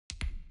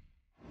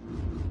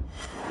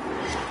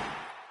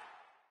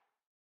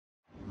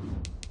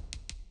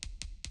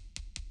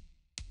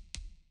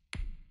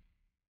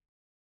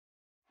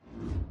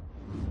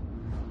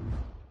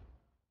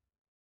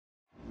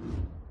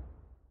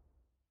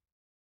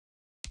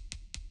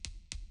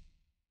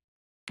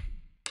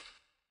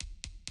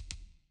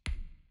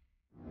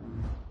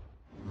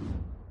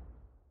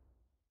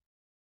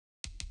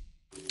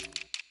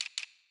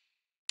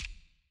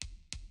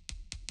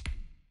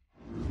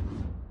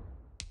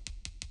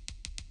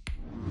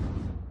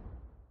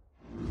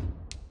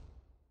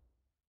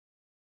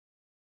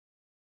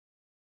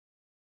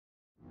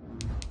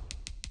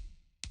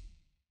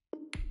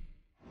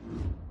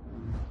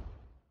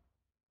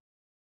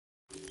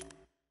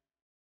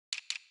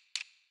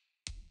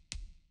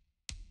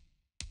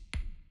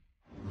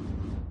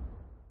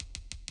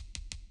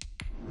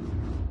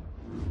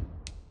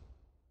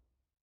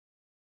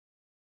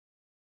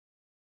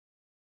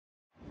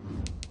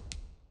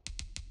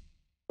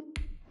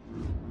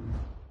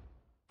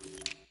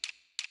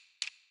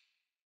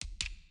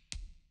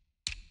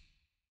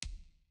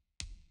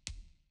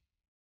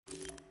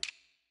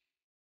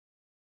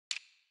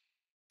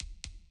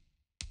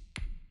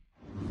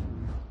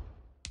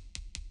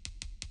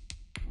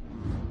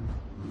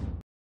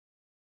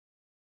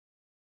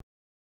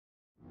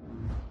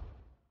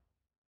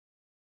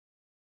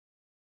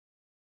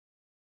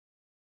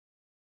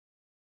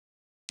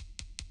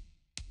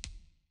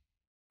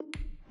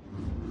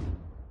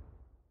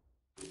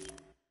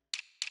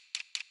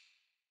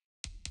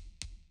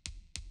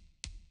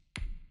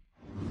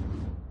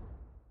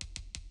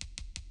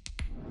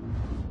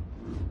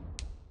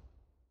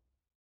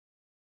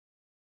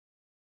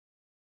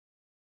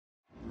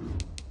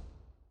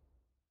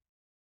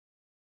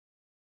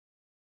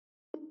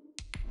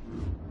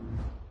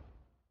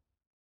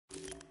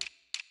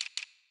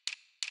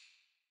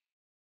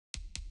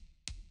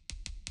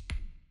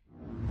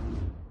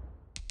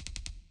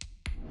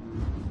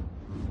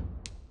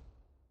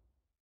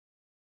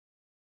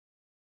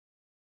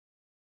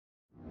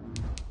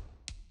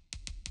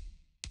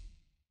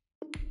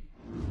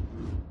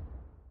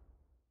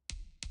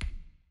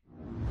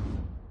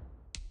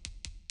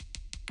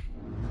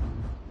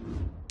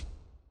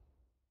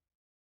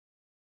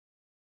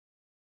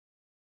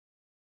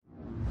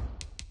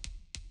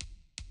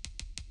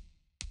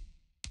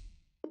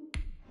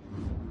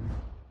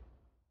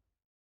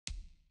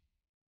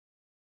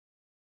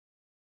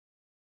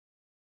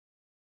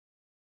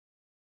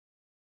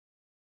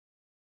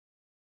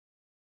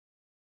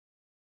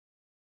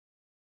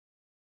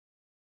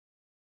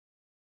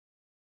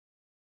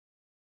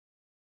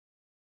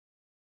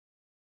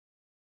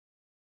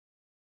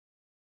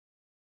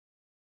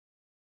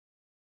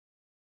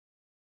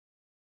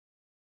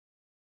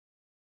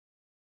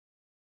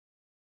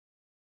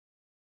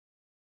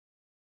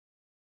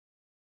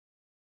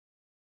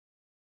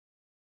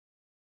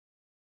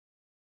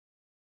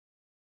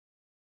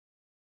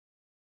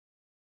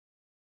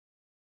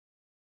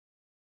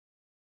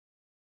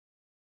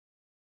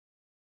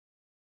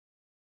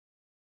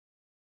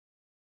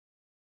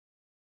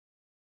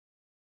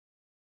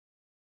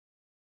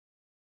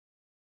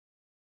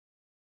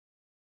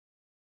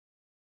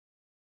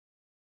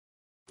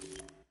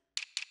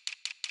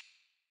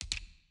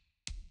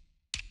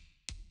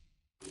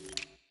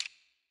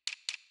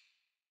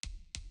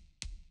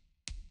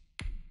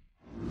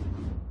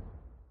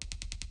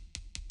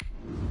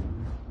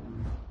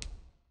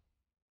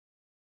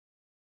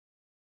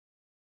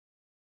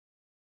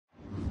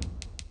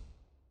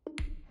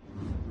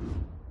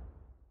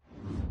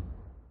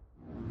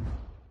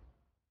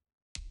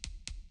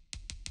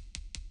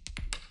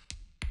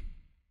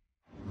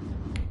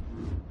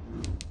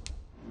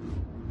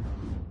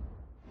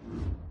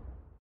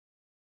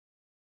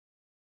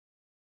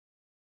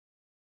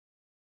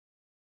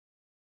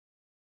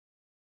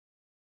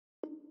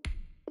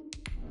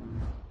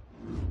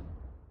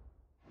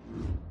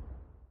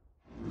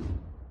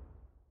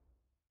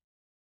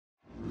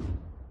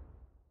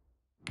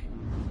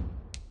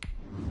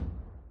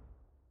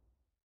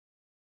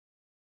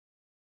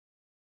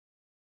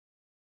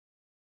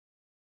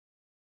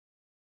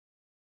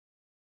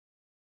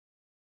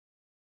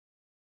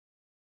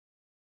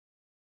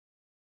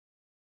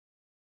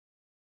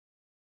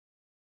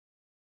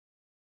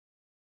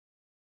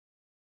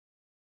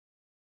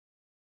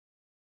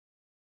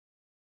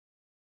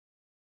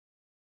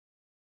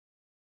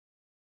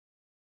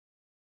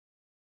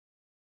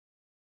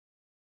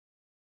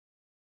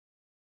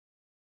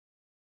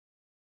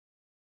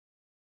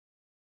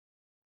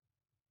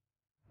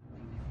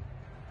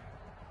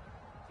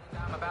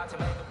about to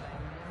make a play.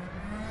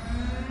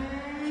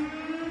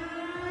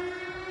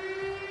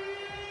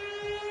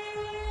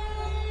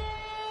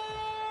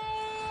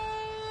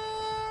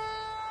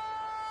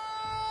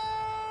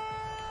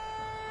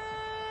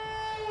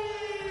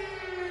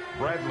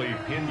 Bradley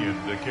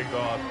Pinion to kick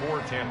off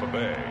for Tampa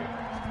Bay.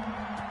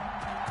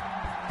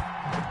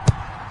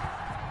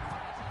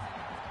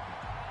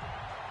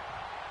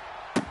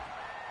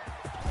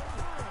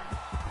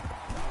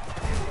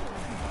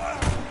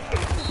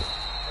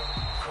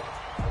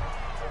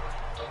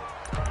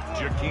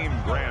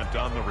 Jakeem Grant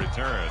on the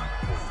return.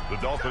 The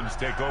Dolphins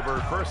take over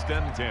 1st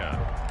and 10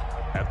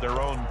 at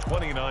their own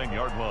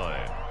 29-yard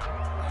line.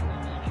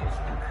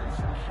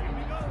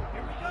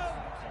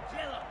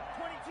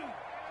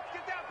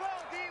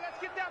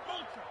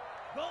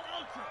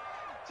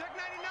 Check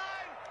 99.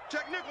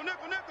 Check nickel,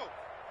 nickel, nickel.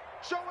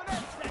 Showing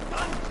up.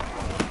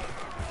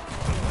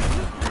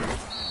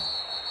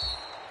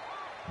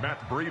 Matt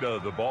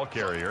Breida, the ball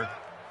carrier.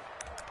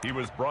 He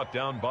was brought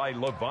down by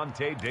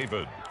Levante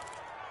David.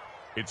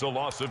 It's a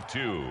loss of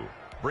 2.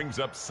 Brings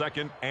up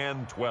 2nd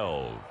and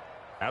 12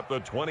 at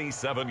the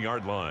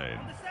 27-yard line.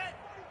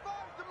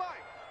 45's the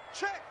mic.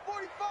 Check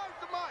 45's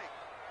the mic.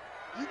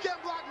 You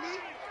can't block me.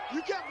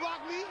 You can't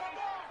block me.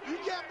 You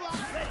can't block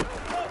me.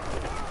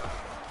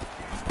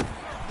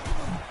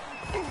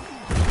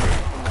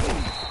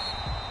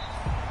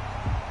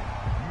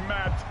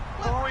 Matt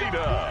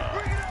Breida.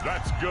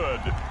 That's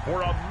good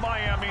for a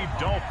Miami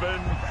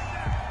Dolphin.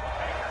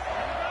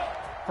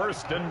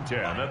 1st and 10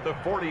 at the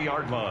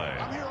 40-yard line.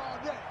 I'm here all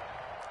day.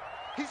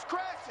 He's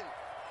crashing.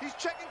 He's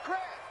checking crash.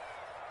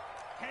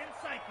 10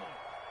 cycle.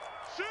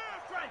 Shoot.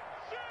 Strike.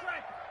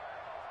 Strike.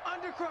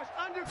 Under crush.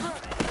 Under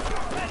crush.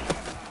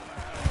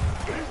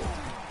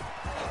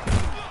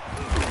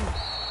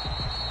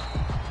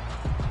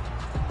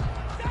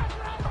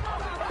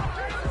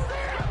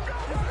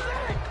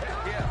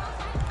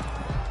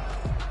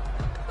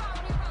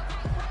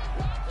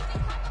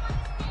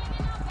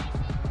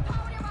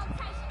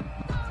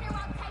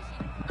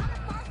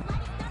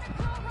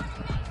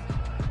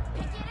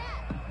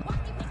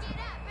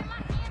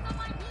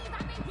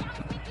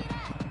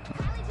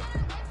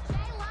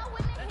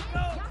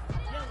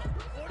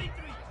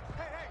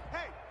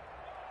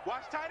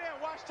 Watch tight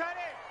end, watch tight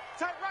end.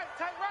 Tight right,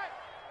 tight right.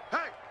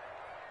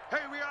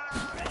 Hey, we are.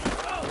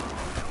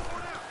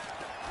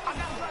 I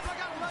got 11.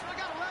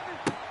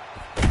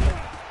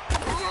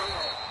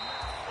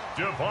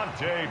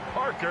 Devontae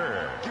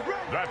Parker.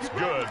 That's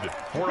good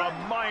for a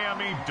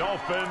Miami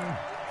Dolphin.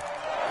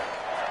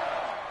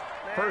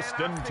 1st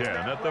and 10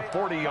 at the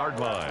 40-yard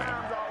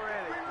line.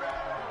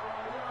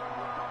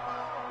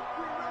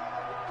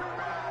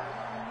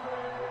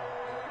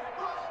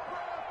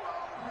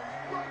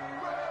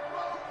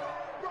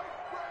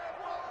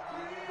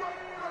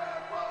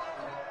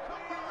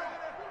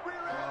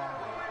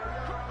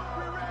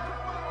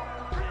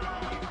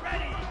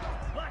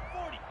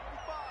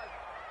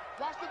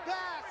 Watch the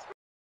pass.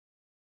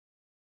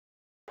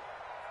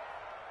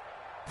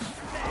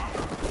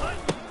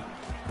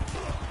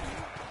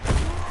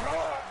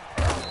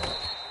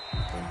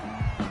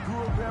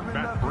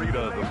 Matt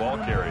Breida, the ball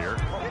carrier.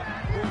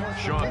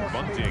 Sean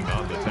Bunting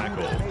on the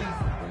tackle.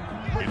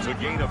 It's a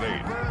gain of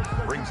 8.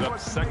 Brings up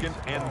 2nd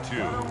and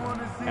 2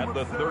 at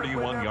the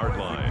 31-yard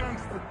line.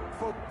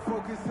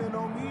 Focusing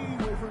on me,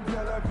 away from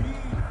Tel Aviv.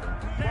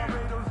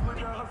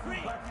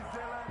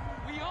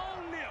 We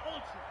own it.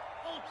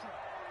 Ultra.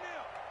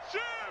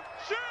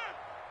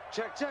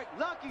 Shift. Check.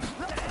 Lucky.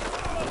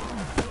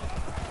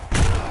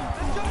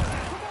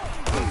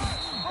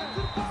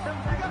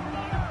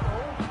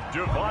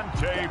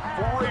 Devontae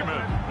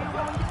Freeman.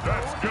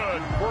 That's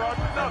good for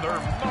another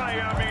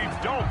Miami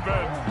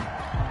Dolphin.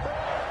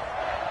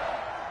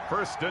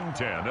 1st and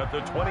 10 at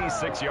the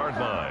 26-yard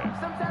line.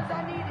 Sometimes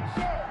I need a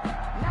check.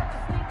 Not the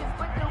sneakers,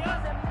 but the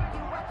ones that make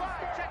you watch the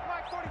step. Check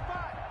mic 45.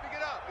 Pick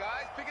it up,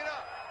 guys. Pick it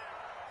up.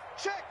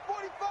 Check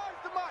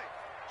 45's the mic.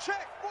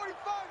 Check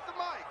 45's the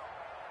mic.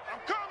 I'm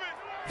coming.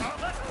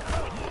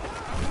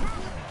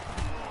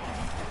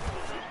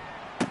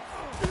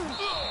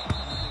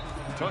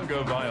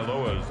 Tunga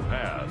Vailoa's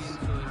pass,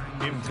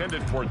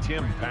 intended for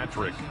Tim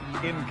Patrick,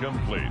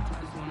 incomplete.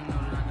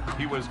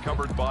 He was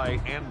covered by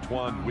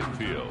Antoine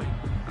Winfield.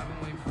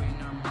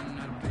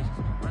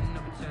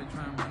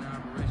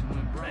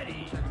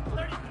 Ready.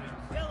 33.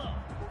 Yellow.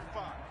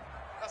 45.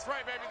 That's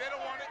right, baby. They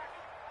don't want it.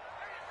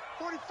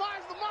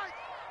 45's the mic.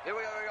 Here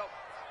we go.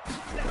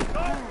 Let's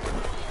go.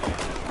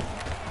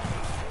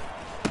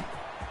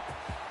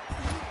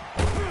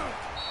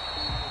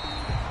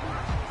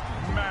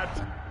 Matt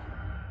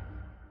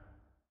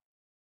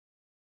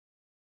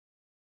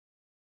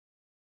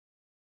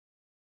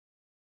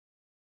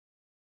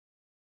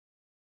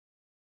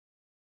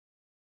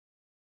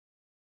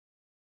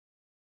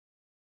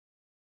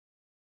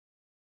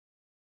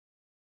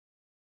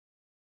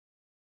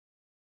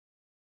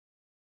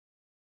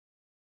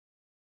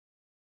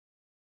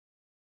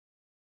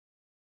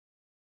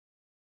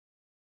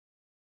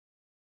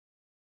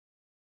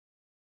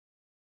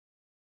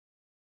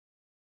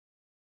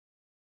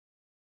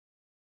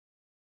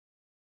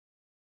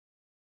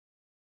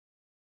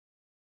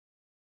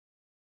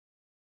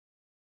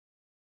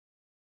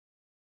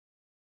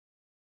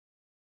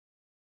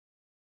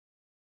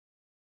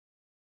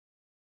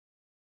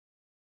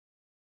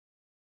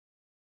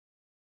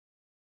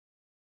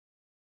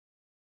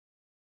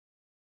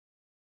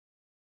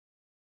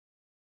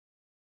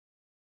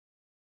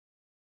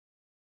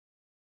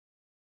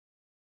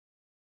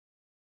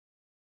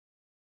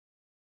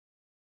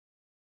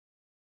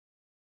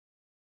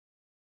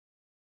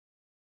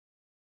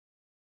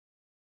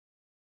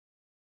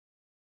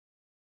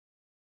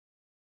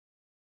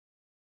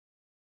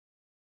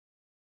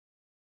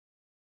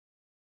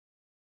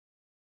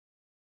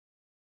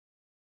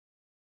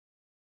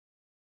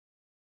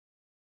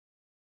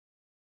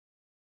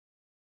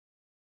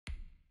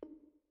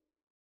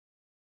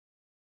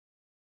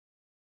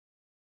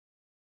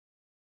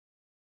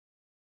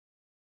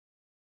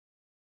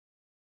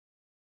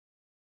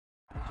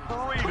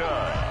Breida.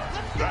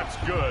 That's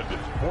good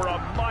for a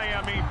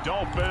Miami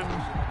Dolphin.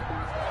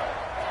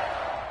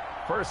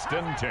 1st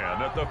and 10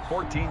 at the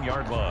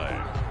 14-yard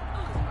line.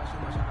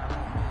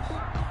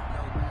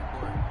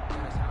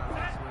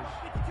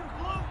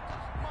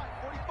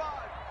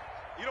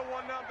 You don't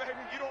want none, baby.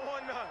 You don't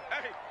want none.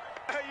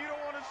 Hey, you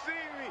don't want to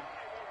see me.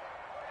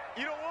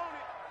 You don't want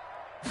it.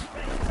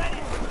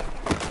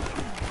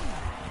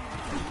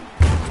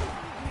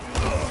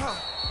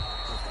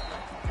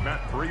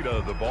 Matt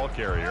Breida, the ball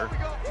carrier.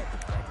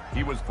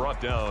 He was brought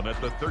down at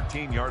the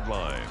 13-yard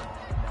line.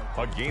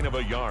 A gain of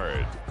a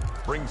yard.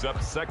 Brings up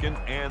 2nd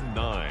and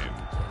 9.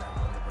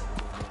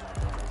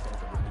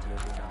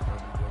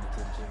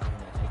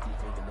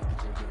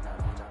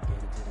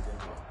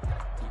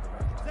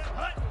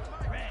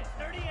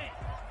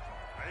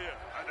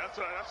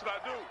 That's what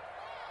I do.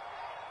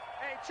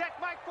 Hey, check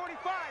Mike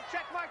 45.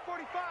 Check Mike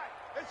 45.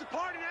 It's a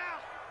party now.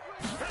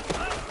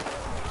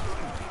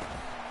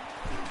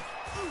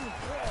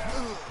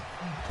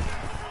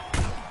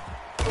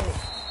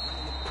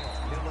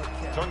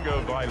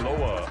 Tunga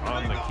Vailoa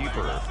on the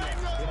keeper.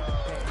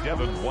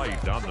 Devin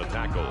White on the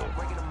tackle.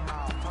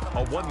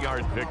 A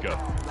 1-yard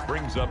pickup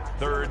brings up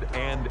 3rd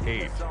and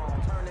 8.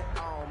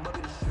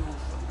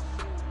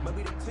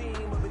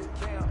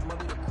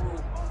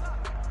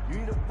 You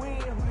need to win,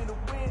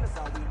 that's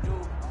all we do.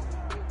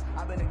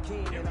 I've been a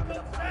king and I've been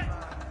a fight.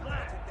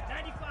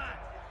 95.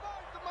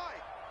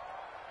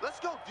 Let's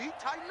go, D.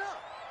 Tighten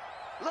up.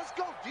 Let's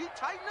go, D.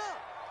 Tighten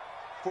up.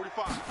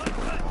 45.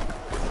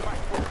 Mike,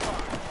 45.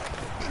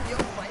 In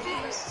your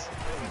face.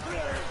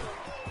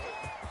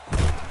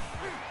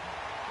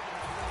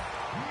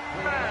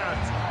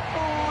 Matt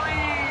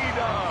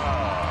Breida.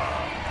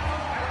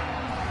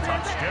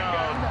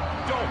 Touchdown,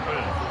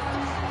 Dolphins.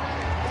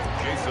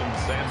 Jason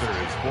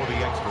Sanders for the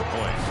extra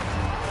point.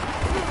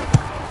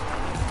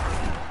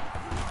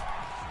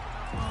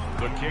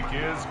 The kick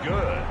is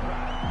good.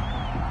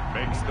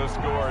 Makes the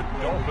score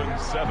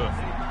Dolphins 7,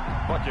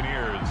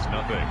 Buccaneers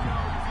nothing.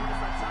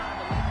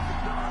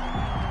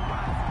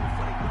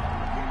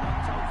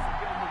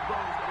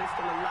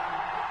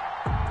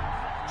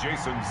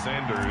 Jason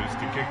Sanders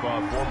to kick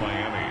off for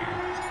Miami.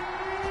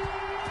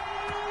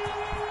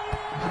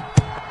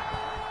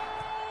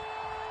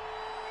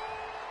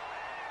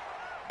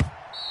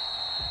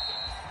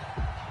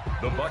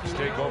 The Bucs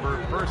take over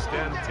 1st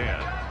and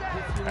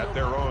 10 at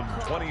their own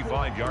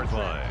 25-yard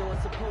line.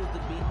 It's supposed to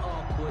be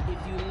awkward.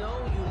 If you know,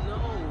 you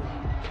know.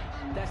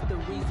 That's the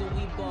reason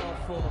we ball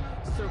for.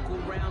 Circle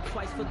round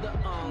twice for the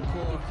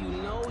encore. If you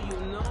know, you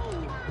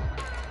know.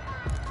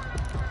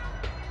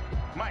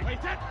 Mike.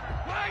 Wait, that.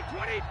 Mike,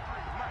 20.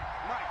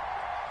 Mike.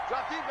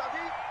 Drop deep, drop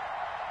deep.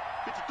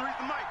 53's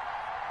the Mike.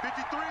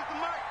 53's the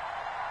Mike.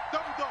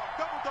 Double dog.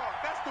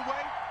 That's the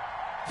way.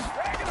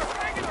 Regular.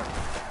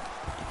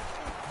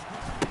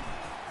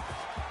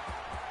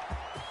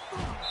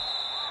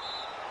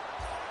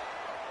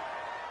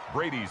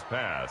 Brady's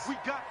pass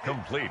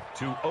complete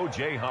to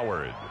O.J.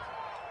 Howard.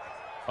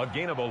 A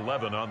gain of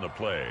 11 on the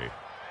play.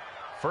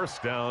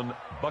 1st down,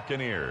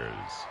 Buccaneers.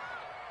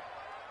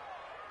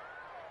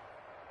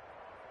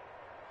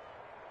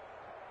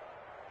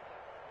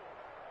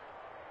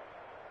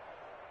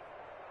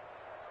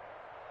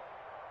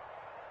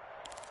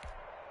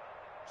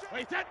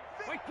 Wait, that.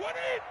 Wait, 20.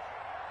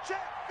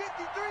 Check.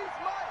 53's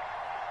Mike.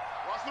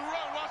 Watch the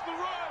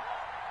run.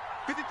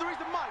 53's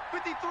the Mike.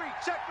 53.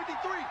 Check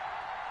 53.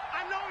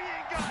 I know he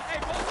ain't got it. Hey,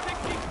 ball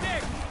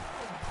 66.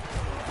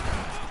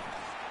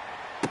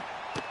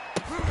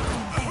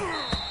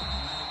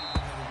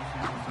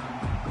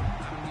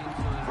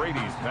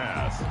 Brady's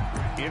pass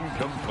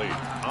incomplete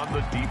on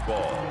the deep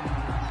ball.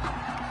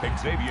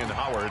 Xavier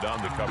Howard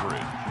on the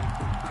coverage.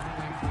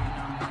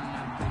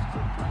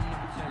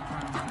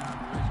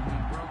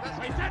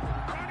 Wait, that.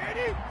 Round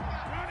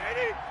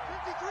 80.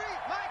 53.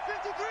 Mike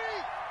 53.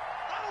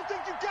 I don't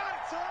think you got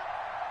it, son.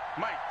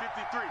 Mike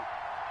 53.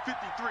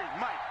 53.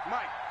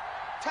 Mike.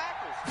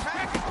 Tackles.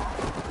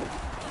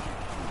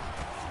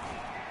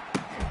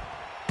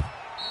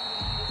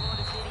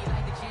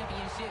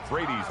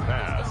 Brady's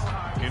pass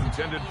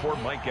intended for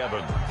Mike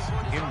Evans.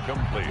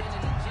 Incomplete.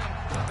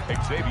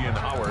 Xavier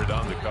Howard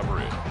on the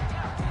coverage.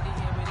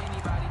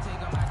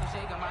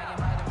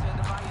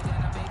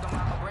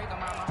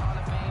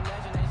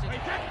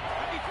 Wait, that.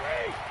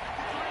 53.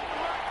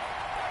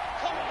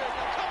 Come on,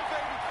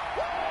 baby.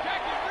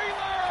 Jacket,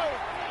 reload.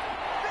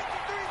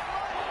 53's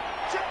Mike.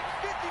 Check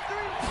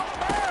 53's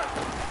Mike.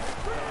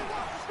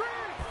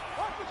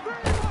 Watch the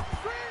screen.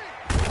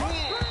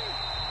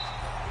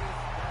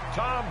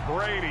 Tom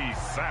Brady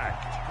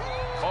sacked.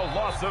 A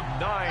loss of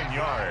 9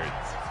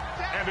 yards.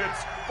 And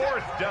it's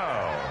 4th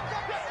down.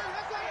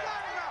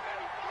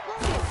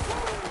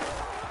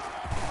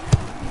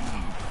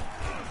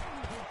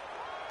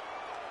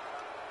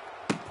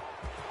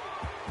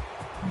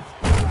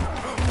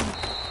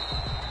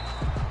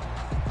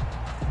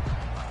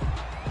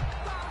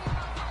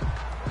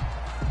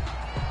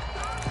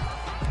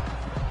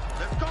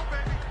 Let's go,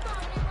 baby.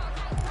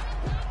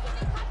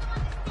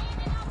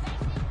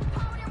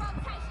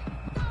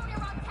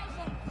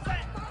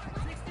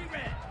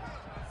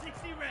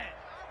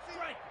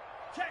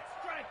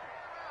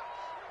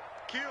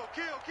 Kill,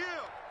 kill,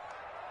 kill.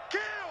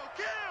 Kill,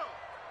 kill.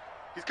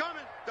 He's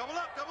coming. Double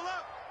up, double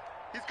up.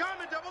 He's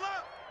coming, double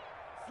up.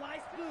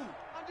 Slice blue.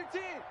 Under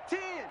 10. 10.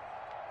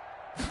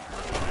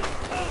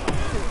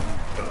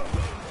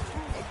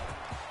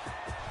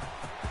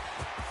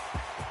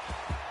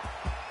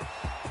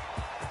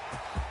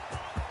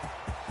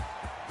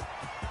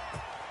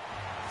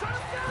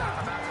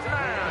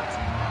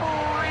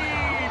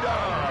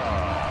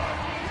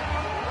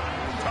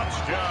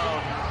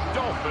 Touchdown,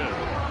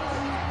 Dolphins.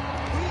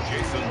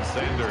 Jason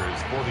Sanders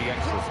for the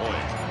extra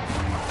point.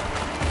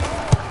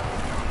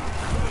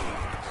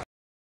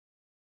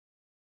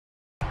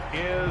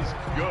 Is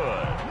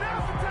good.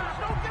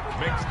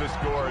 Makes the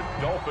score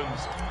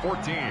Dolphins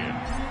 14,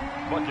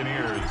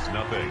 Buccaneers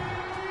nothing.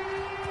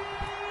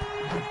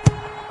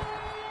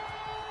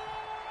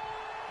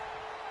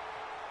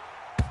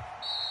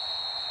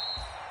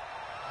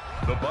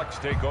 The Bucs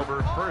take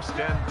over 1st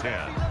and 10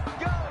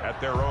 at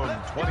their own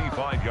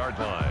 25-yard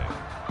line.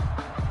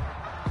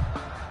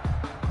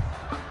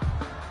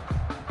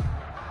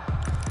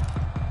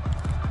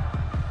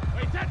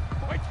 Wait, that.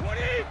 Wait,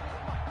 20.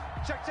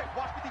 Check, check.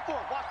 Watch 54.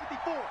 Watch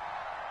 54.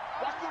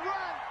 Watch the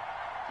run.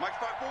 Mike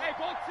 5-4. Hey,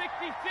 bolt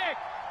 66.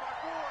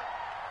 5-4.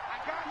 I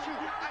got you.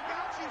 I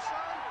got you,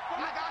 son.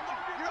 I got you.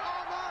 You're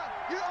all mine.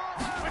 You're all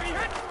mine. When he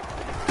hit.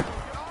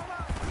 You're all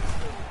mine.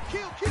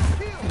 Kill, kill,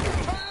 kill.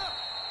 Turn up.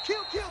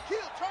 Kill, kill,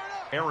 kill. Turn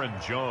up. Aaron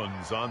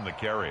Jones on the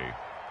carry.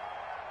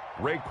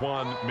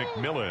 Raekwon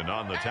McMillan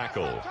on the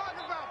tackle.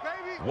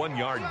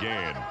 1-yard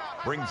gain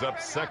brings up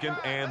 2nd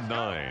and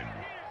 9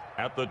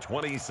 at the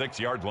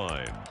 26-yard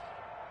line.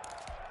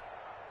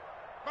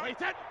 Wait,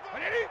 that.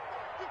 180.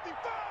 55.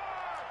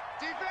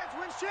 Defense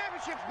wins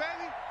championships,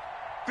 baby.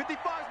 55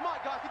 is mine,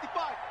 guys.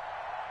 55.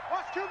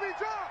 Watch QB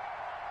drop.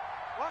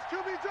 Watch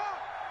QB drop.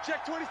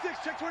 Check 26.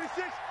 Check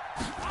 26.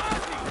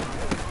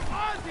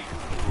 Ozzy.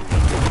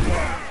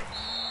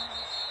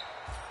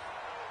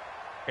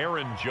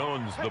 Aaron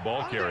Jones, the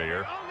ball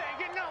carrier.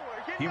 Get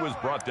nowhere. Get He was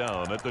nowhere. brought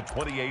down at the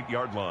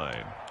 28-yard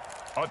line.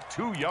 A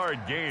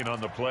 2-yard gain on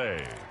the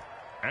play.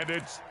 And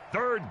it's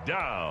 3rd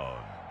down.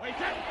 Wait,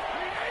 that.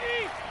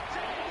 380.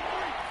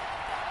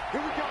 Here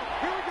we go.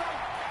 Here we go.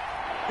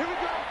 Here we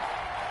go.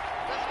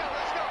 Let's go.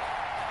 Let's go.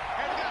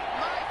 And we got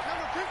Mike,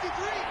 number 53.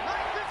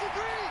 Mike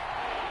 53.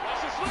 Watch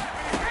the slap.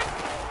 When he hit.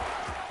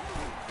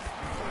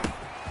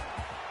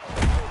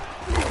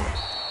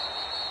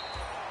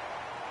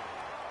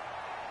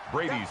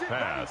 Brady's That's it,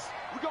 pass baby.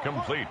 We go.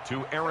 complete to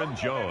Aaron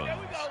Jones. There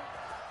we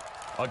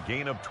go. A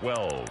gain of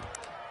 12.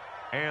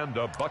 And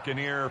a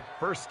Buccaneer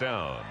 1st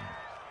down.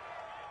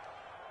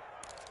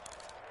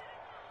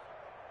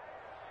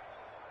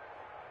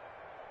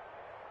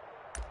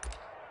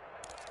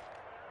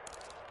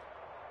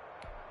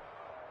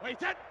 Wait,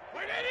 that.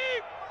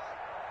 180.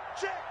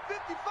 Check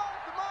 55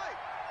 to Mike.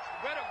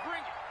 Better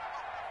bring it.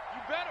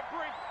 You better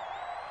bring it.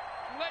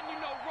 I'm letting you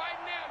know right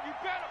now, you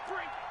better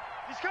bring it.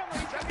 He's coming.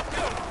 He's coming.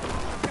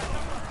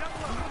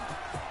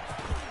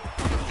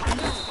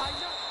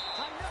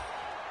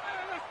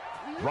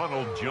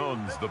 Ronald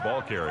Jones, the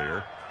ball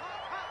carrier.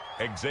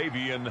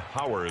 Xavier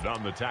Howard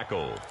on the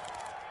tackle.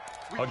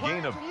 A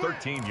gain of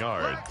 13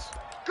 yards.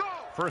 Go.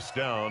 1st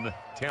down,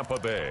 Tampa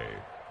Bay.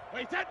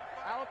 Wait, that.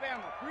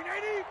 Alabama.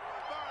 380.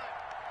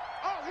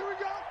 Oh, here we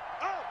go.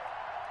 Oh.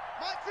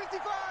 Mike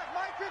 55.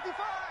 Mike 55.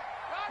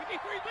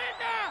 53.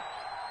 Linda.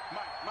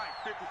 Mike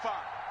 55.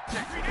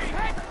 Check 380.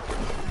 Hey.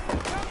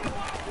 Come to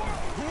my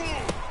world.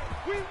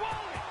 We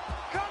want it.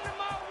 Come to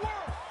my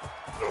world.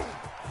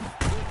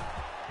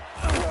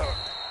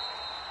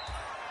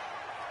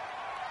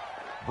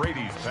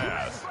 Brady's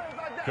pass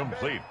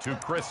complete to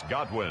Chris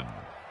Godwin.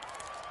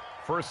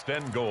 1st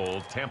and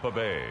goal, Tampa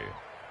Bay.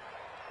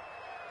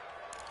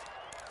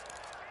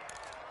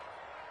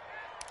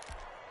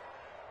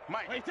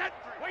 Mike. Wait, that.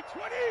 Wait,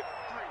 20.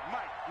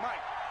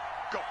 Mike.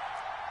 Go.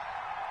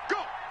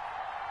 Go.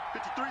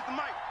 53 is the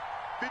Mike.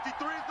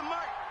 53 is the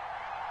Mike.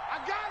 I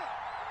got it.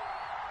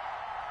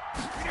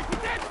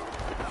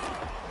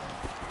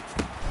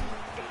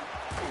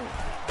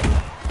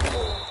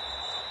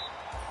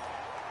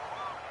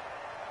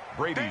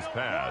 Brady's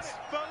pass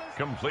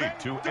complete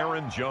to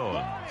Aaron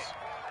Jones.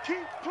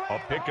 A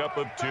pickup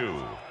of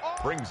 2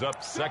 brings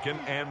up 2nd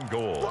and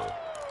goal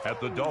at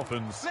the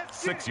Dolphins'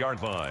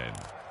 6-yard line.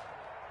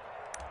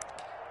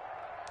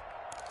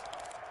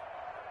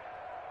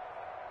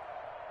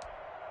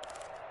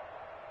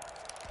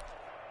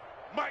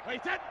 Mike.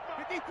 Wait, that.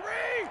 53.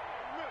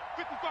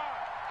 55.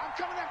 I'm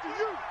coming after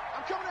you.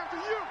 I'm coming after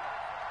you.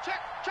 Check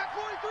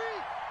 43.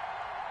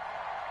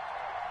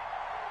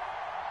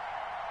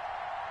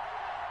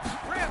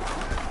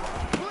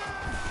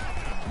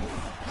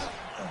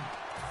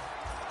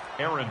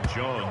 Aaron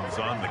Jones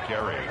on the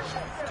carry.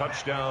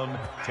 Touchdown,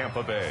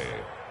 Tampa Bay.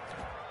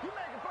 You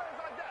making plays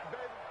like that,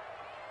 baby.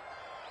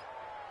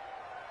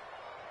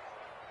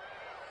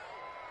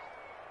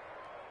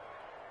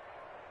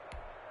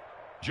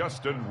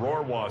 Justin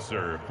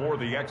Rohrwasser for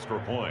the extra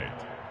point.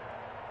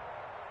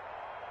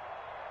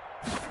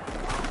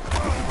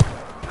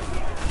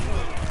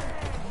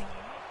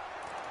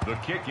 The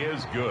kick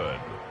is good.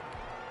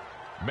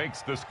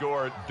 Makes the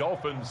score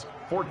Dolphins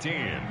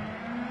 14,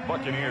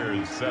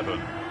 Buccaneers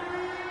 7.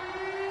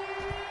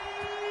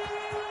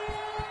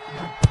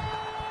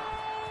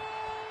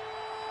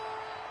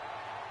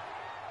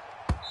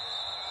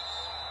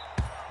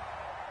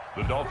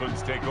 The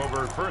Dolphins take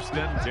over 1st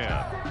and 10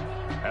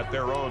 at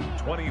their own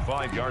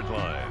 25-yard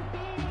line.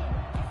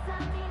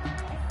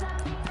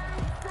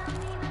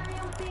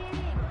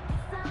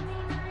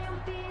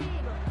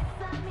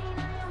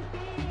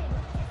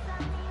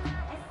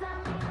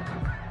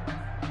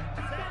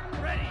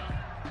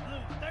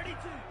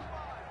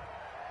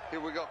 Here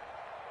we go.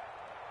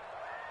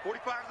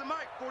 45's the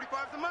mic.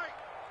 45's the mic.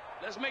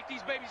 Let's make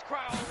these babies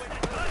cry all the way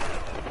back.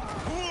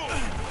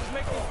 Let's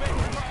make these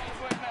babies cry all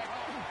the way back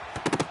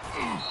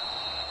home.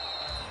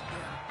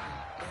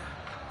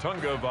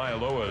 Tunga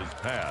Vailoa's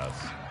pass,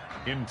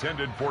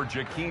 intended for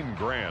Jakeem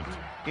Grant,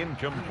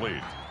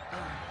 incomplete.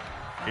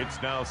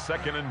 It's now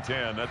 2nd and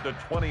 10 at the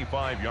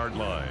 25-yard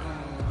line.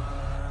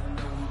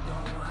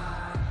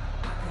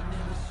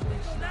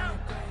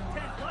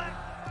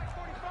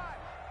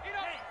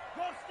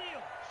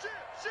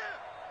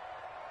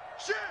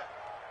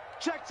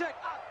 Check, check.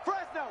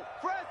 Fresno,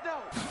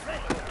 Fresno.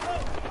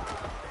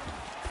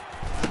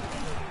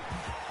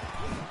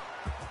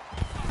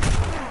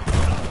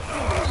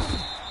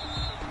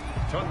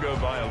 Tunga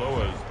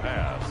Vailoa's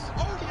pass,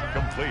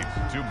 complete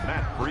to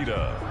Matt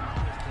Breida.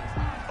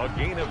 A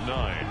gain of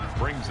 9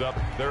 brings up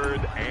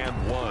 3rd and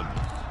 1.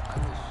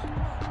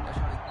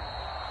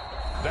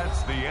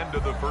 That's the end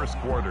of the first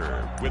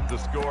quarter with the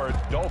score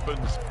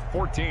Dolphins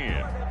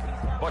 14,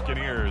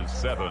 Buccaneers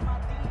 7.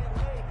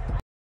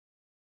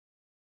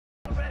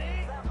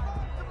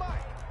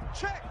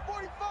 Check,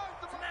 45's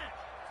the mic.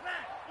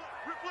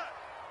 Rip left.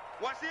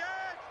 Watch the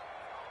edge.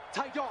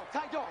 Tight dog,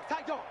 tight dog,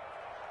 tight dog.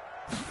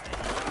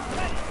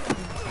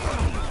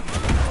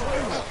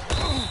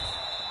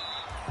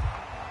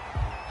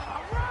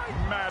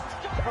 Matt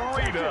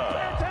Breida.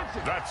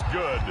 That's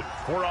good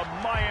for a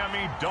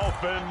Miami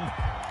Dolphin.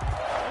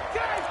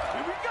 Okay,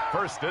 here we go.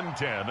 1st and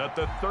 10 at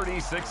the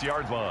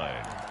 36-yard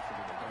line.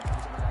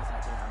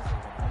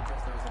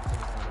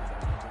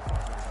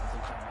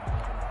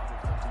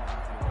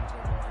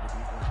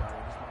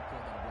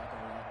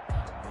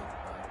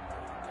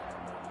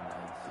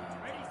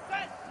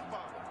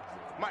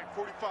 Mike,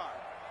 45.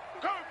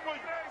 Come for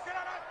you.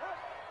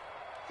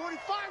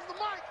 45's the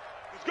mic.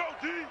 Let's go,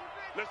 D.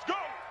 Let's go.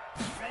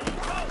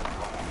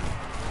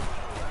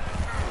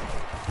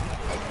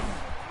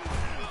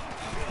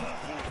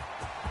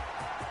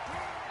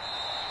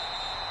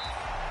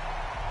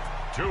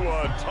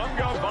 Tua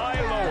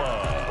Tagovailoa.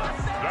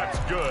 That's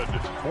good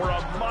for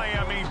a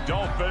Miami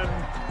Dolphin.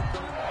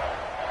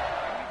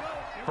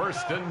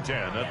 1st and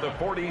 10 at the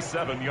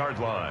 47-yard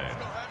line.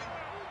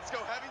 Let's go,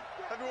 Heavy.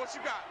 Heavy, what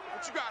you got?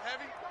 What you got,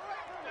 Heavy?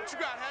 What you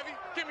got, Heavy?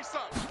 Give me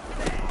some.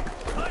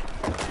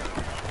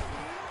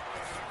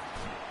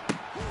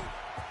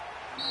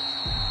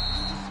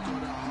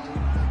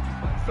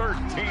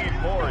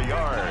 13 more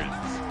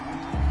yards.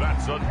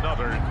 That's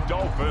another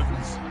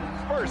Dolphins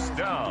first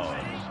down.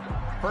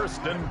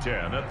 1st and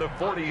 10 at the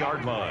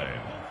 40-yard line.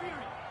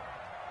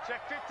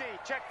 Check 50.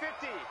 Check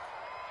 50.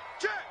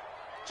 Check.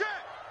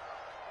 Check.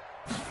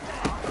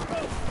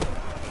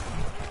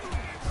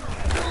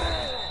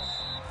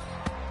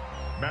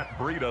 Matt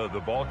Breida, the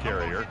ball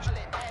carrier.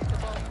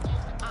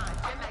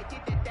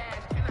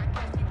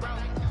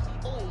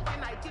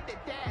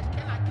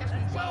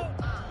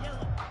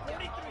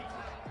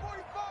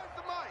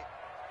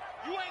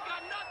 You ain't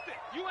got nothing.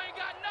 You ain't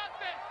got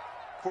nothing.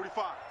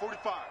 45.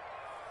 45.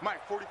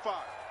 Mike, 45.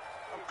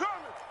 I'm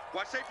coming.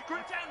 Watch safety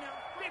creep. Watch out now.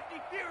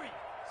 50 Fury.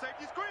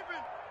 Safety's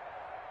creeping.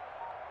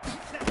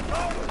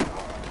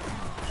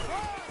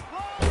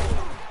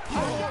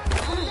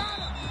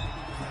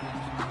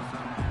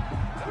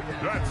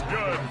 That's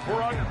good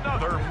for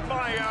another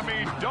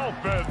Miami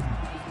Dolphin.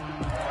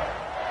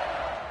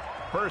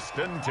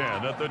 1st and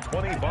 10 at the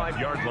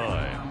 25-yard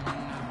line.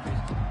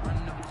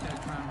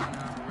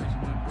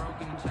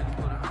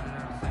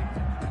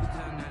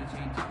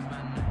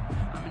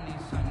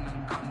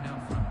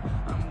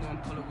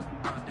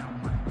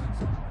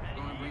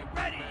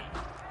 Ready.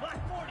 Black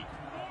 40.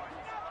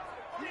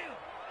 Steal.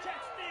 Check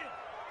steal.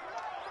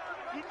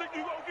 You think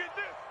you gonna get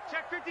this?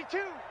 Check 52.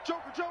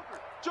 Joker, Joker.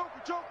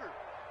 Joker, Joker.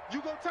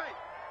 You go tight.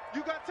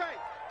 You got tight.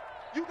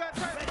 You got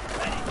tight.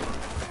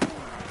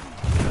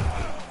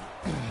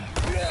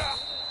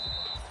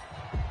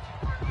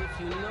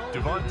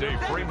 Devontae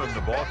Freeman,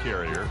 the ball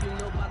carrier.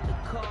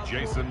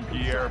 Jason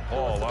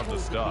Pierre-Paul on the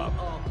stop.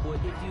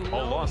 A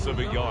loss of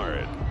a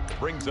yard.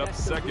 Brings up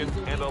 2nd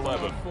and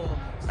 11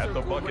 at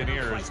the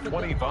Buccaneers'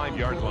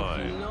 25-yard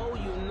line.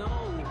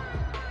 Down.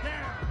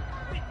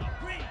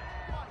 53.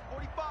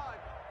 45.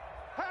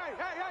 Hey,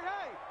 hey, hey,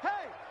 hey,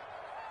 hey.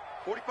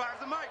 45's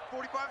the mic.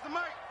 45's the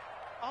mic.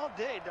 All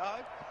day,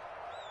 dog.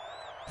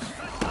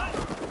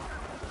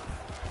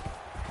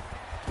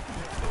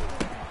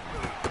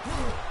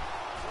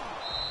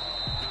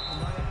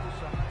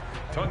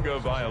 Tunga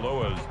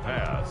Vailoa's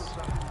pass,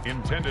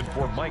 Intended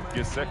for Mike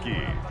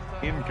Gesicki.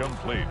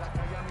 Incomplete.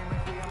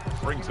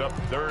 Brings up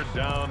 3rd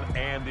down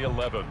and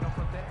 11.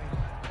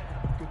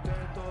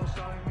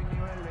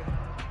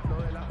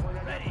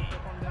 Ready.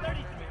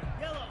 33.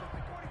 Yellow.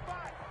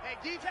 Hey,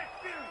 G, check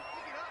spirit.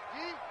 Pick it up, G.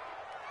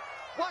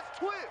 Watch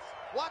twist.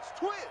 Watch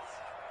twist.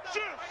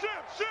 Shift.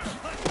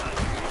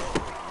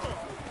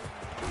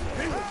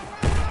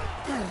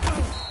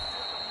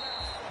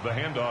 The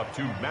handoff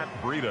to Matt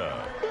Breida.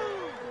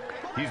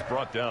 He's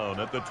brought down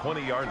at the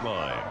 20-yard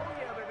line.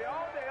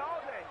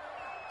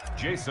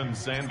 Jason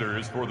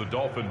Sanders for the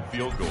Dolphin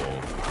field goal.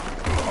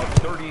 A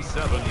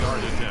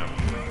 37-yard attempt.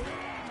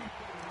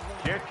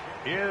 Kick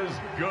is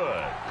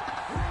good.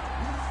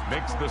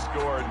 Makes the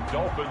score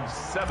Dolphins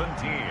 17,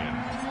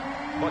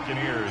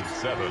 Buccaneers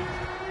 7.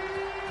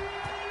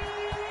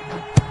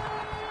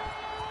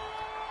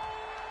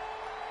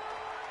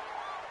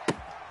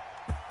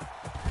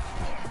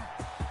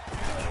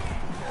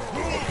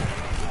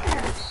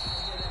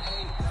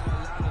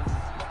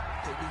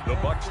 The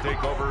Bucs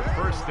take over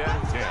 1st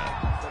and 10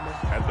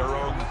 at their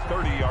own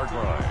 30-yard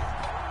line.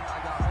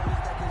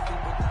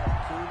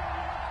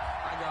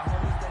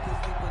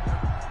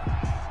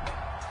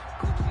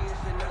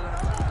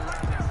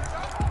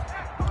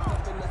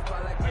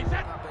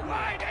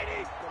 Wide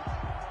 80.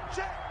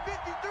 Check.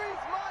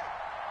 53's Mike.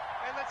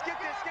 And let's get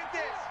this.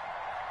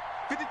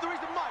 53's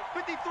the Mike.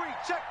 53.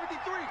 Check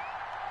 53.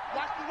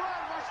 Watch the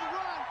run. Watch the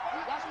run.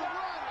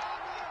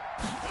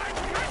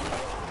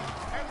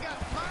 And we got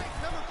Mike,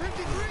 number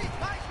 53.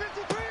 Mike,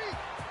 53.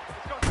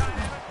 Let's go, tight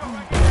end. Let's go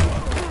right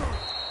here.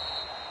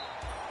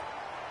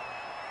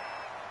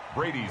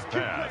 Brady's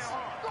pass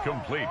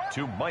complete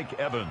to Mike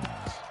Evans.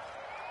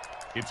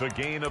 It's a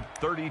gain of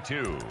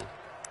 32.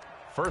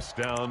 1st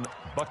down,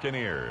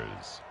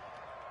 Buccaneers.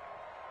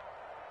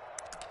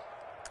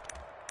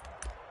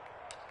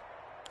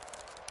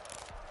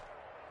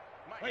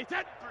 Wait,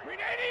 that.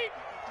 380.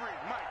 3,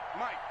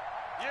 Mike.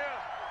 Yeah.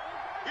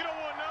 He don't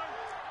want none.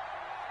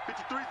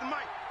 53's the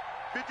Mike.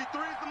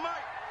 53's the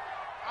Mike.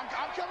 I'm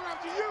coming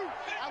after you.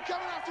 I'm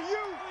coming after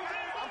you.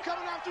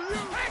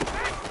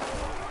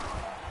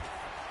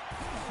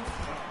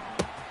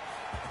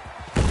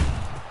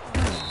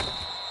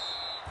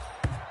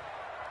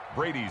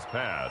 Brady's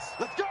pass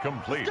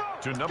complete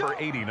to number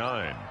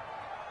 89.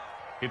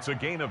 It's a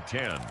gain of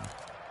 10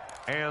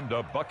 and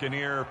a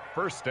Buccaneer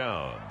 1st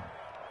down.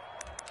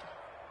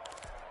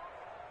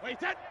 Wait,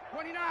 that.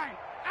 29.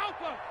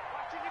 Alpha.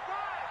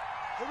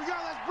 Here we go.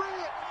 Let's bring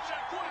it.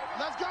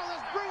 Let's go.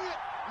 Let's bring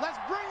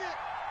it.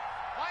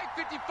 Mike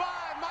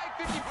 55. Mike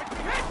 55.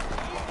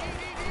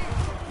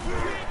 We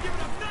ain't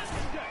giving up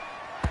nothing today.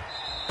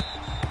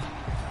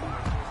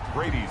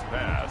 Brady's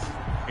pass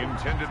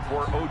intended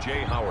for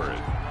O.J.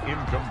 Howard.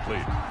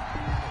 Incomplete.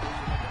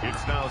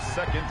 It's now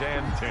 2nd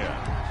and 10.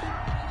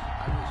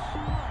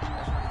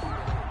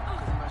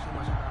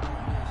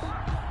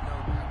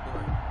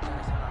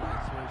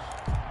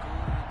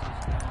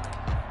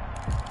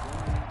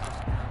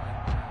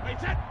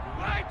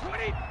 Wide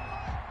 20.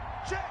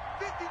 Check.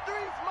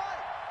 53's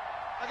Mike.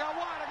 I got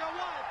wide.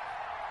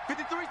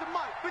 53's the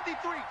Mike.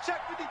 53.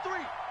 Check 53.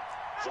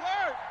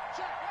 Word.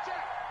 Check.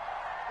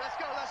 Let's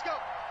go.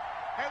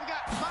 Hey, we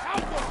got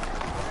Mike.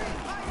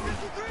 Mike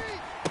 53.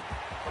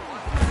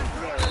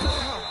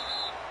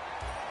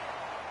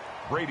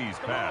 Brady's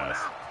pass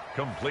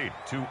complete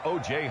to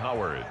O.J.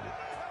 Howard.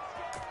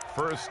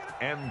 1st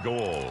and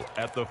goal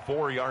at the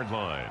 4-yard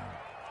line.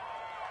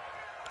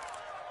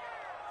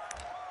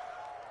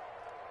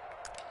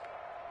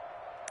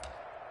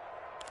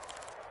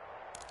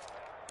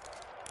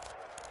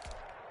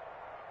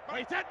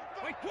 Wait, that.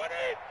 Wait, 20.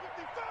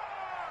 55.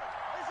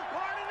 It's a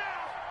party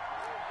now.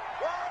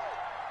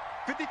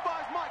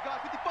 55's Mike, guys.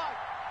 55.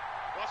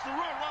 Watch the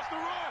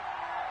run.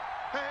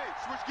 Hey,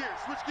 switch gears.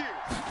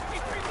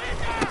 53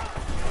 Linda.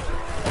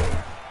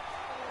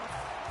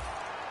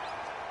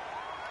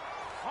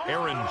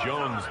 Aaron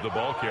Jones, the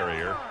ball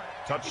carrier.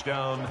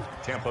 Touchdown,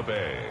 Tampa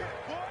Bay.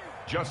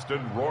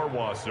 Justin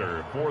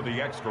Rohrwasser for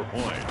the extra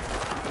point.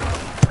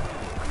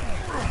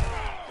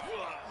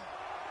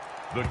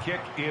 The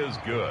kick is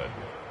good.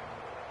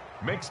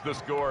 Makes the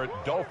score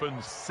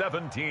Dolphins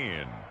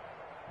 17,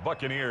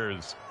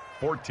 Buccaneers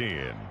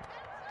 14.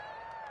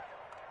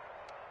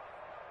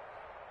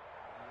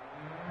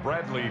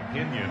 Bradley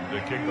Pinion to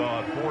kick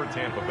off for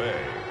Tampa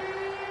Bay.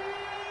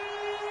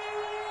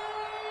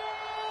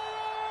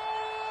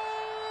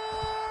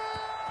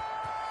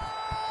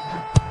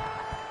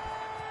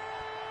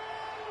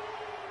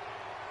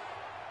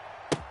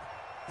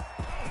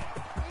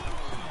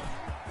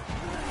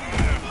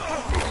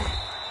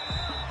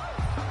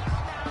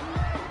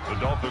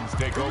 Dolphins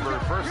take over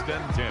 1st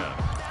and 10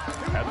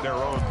 at their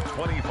own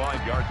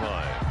 25-yard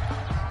line.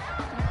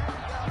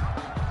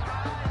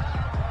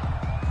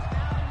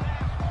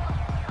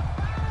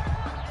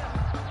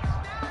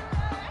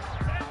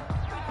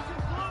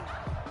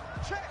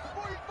 Check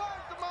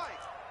 45 to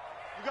Mike.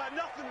 You got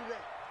nothing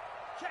today.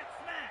 Check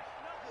smash.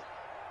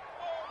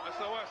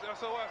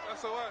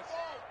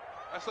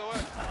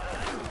 SOS.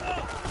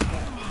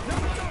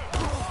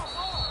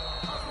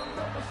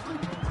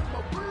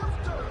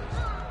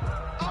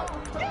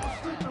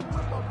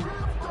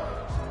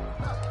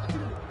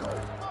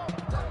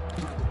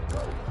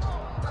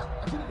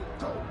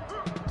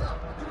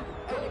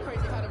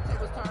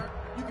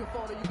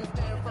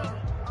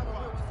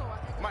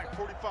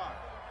 45.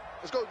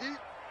 Let's go, D.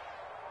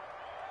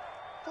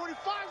 45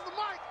 is the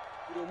mic.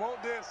 We don't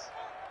want this.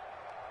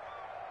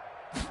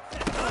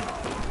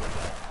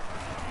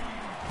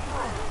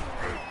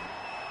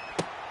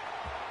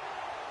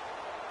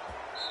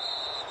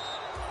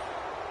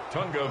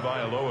 Tunga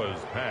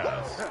Vailoa's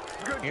pass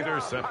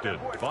intercepted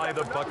by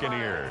the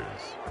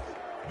Buccaneers.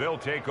 They'll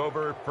take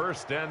over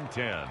 1st and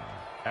 10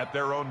 at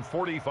their own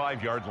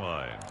 45-yard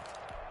line.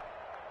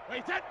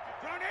 Wait, that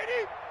front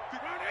 80,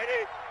 front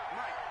 80.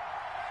 Mike.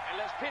 And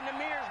let's pin the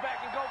mirrors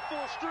back and go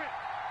full strength.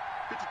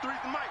 53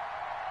 is the mic.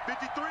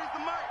 53 is the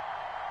mic.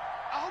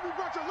 I hope you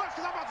brought your lunch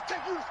because I'm about to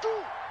take you to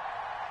school.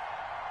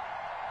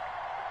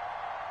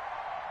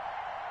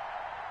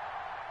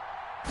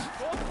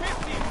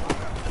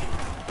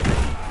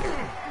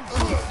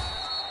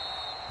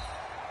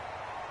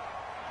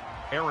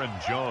 Aaron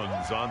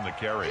Jones on the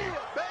carry. Yeah,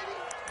 baby.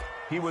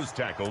 He was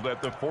tackled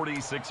at the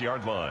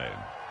 46-yard line.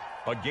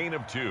 A gain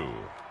of 2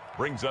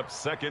 brings up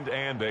 2nd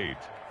and 8.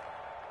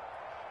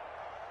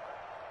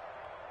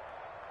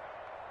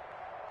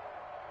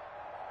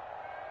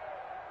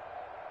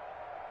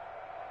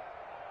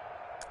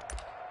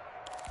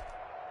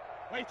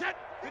 Wait, that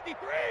 53.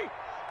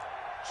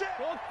 Check.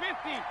 Gold 50.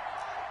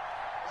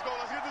 Let's go.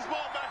 Let's get this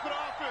ball back for the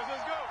offense.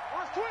 Let's go.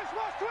 Watch twist,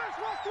 watch twist,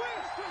 watch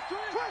twist.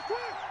 Twist,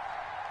 twist.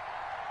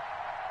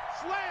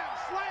 Slam,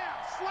 slam,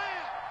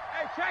 slam.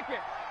 Hey, check it.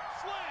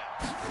 Slam.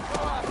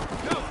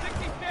 No,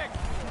 66.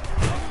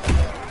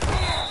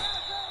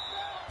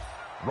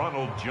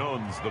 Ronald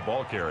Jones, the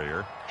ball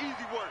carrier.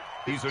 Easy work.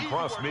 He's Easy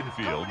across work.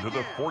 midfield to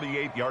the Coming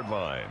 48-yard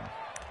line.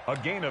 A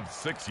gain of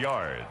 6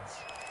 yards.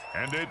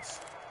 And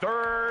it's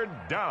 3rd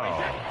down.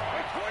 Wait,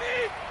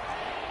 20.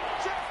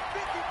 Check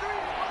 53.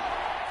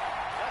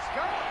 Let's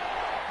go.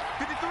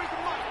 53 is the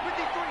mic.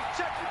 53.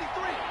 Check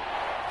 53.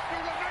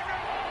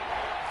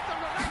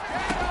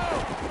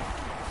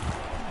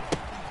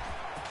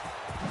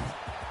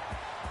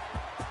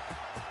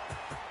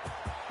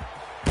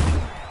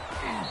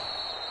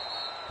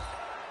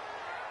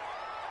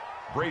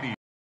 Brady.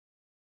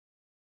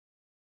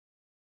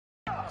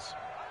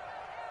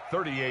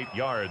 38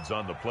 yards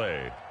on the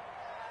play.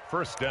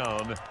 1st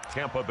down,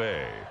 Tampa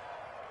Bay.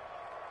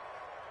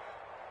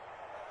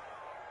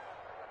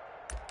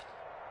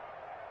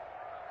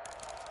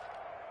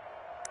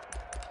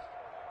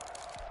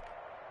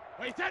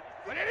 Wait, that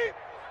 180.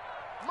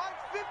 Mike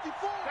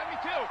 54.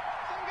 72.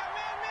 Someone got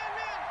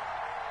man.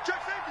 Check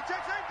safety,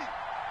 check safety.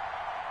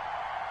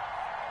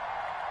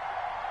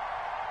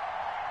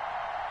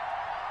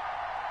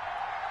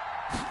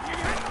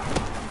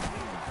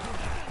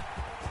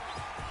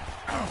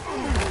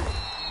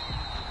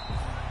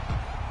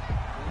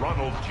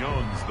 Ronald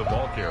Jones, the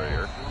ball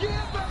carrier. Yeah,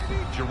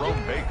 baby.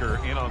 Jerome Baker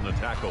in on the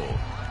tackle.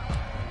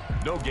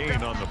 No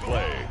gain on the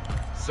play.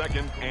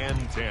 2nd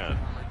and 10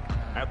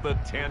 at the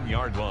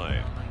 10-yard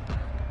line.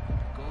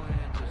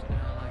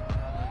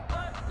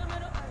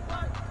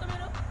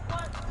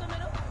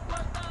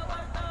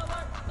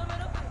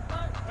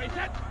 Wait,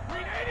 that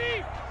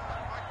 380.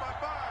 Mike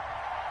 55.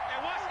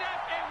 And watch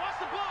that. And watch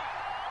the block.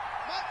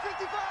 Mike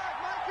 55.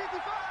 Mike 55.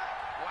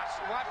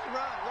 Watch the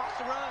run. Watch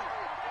the run.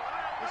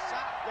 Good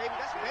shot, baby.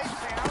 That's baby.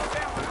 Hey,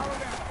 Alabama.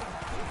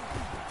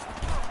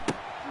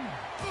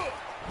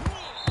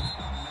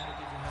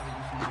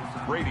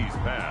 Brady's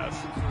pass,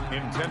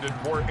 intended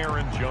for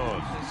Aaron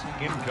Jones,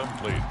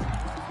 incomplete.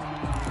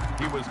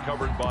 He was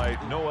covered by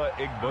Noah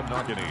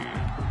Igbenogany.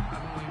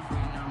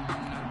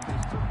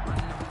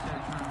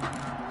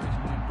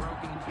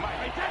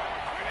 Wait, that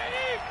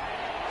 380.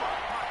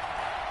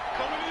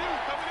 Coming to you.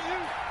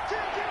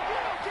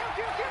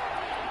 Kill.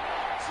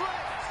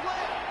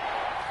 Slam.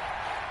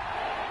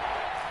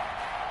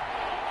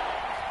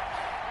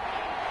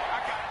 I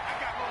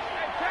got motion.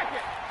 Hey, check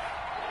it.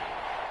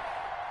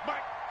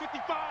 Mike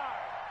 55.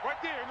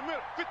 Right there in the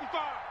middle. 55.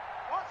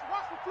 Watch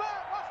the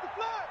flag. Watch the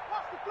flag.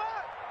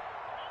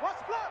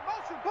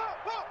 Motion. Pop.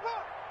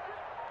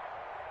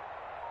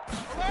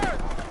 Alert.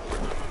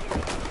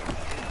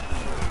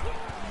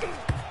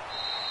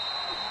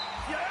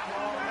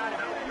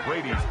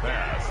 Brady's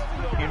pass,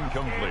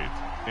 incomplete,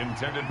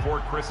 intended for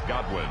Chris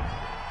Godwin.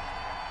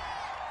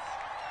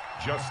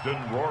 Justin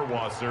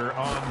Rohrwasser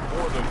on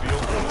for the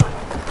field goal.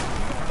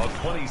 A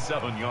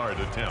 27-yard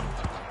attempt.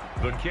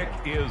 The kick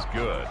is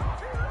good.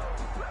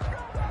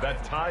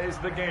 That ties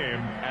the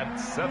game at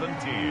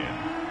 17.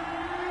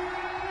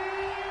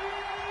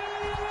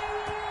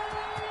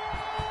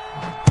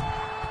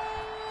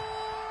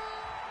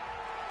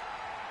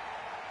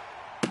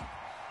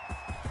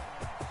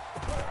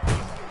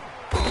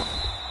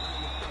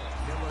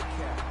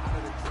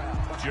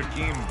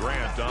 Jakeem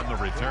Grant on the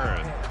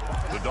return.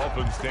 The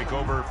Dolphins take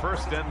over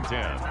 1st and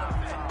 10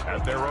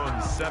 at their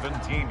own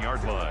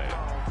 17-yard line.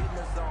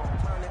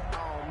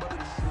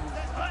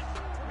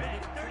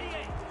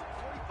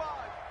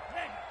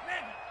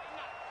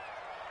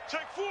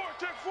 Check four.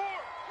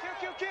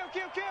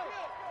 Kill.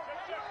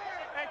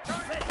 Hey,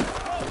 turn it.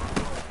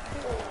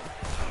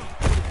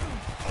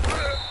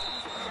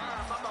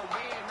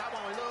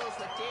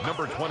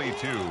 Number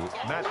 22,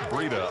 Matt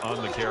Breida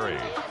on the carry.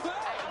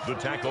 The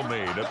tackle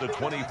made at the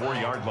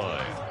 24-yard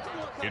line.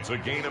 It's a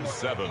gain of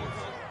 7.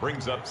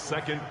 Brings up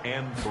 2nd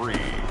and 3.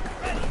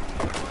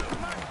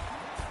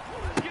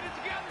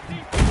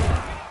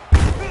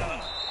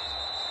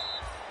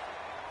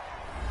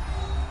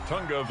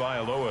 Tunga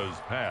Vailoa's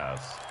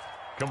pass,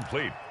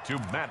 complete to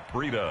Matt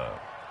Breida.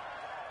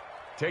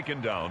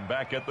 Taken down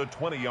back at the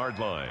 20-yard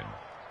line.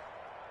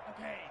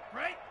 Okay,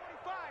 right?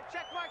 45,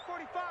 check Mike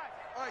 45.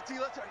 All right, T,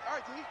 let's all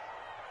right, T.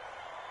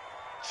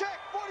 Check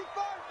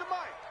 45 to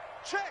Mike.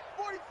 Check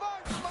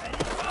 45 to Mike.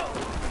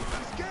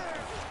 He's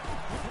scared.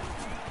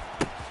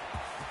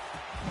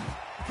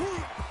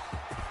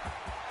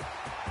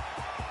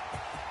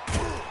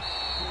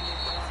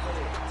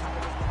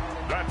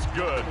 That's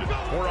good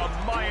for a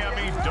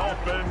Miami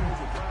Dolphin.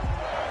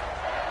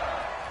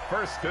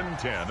 1st and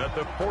 10 at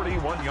the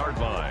 41-yard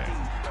line.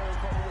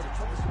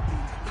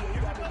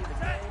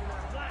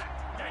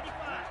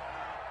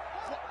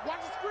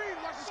 Watch the screen,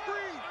 watch the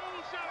screen.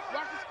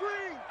 Watch the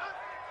screen.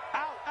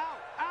 Out,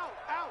 out, out,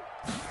 out.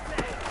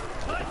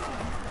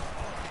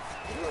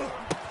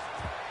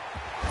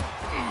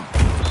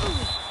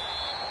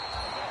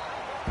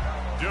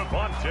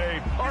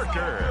 Devontae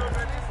Parker.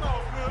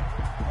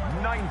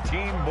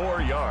 19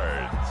 more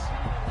yards.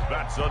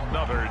 That's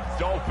another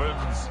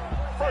Dolphins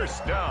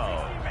 1st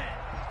down.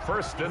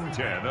 1st and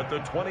 10 at the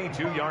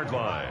 22-yard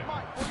line.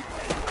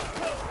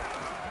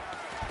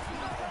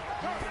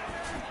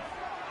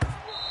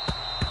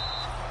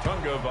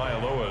 Tunga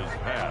Vailoa's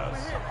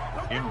pass,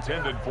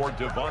 intended for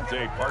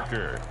Devontae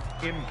Parker,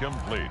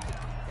 incomplete.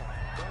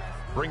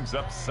 Brings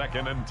up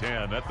 2nd and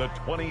 10 at the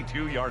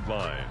 22-yard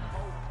line.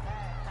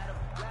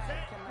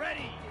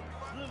 Ready.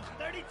 Blue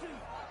 32.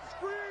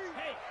 Screen.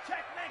 Hey,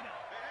 check Mega.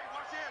 Hey,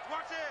 watch edge,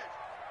 watch edge.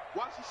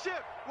 Watch the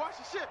ship, watch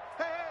the ship.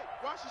 Hey, hey,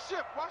 watch the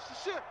ship, watch the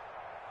ship.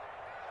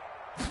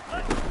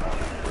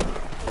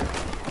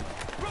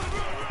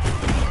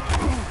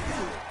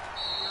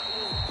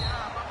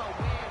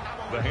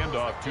 The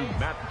handoff to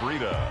Matt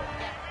Breida.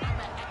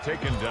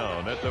 Taken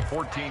down at the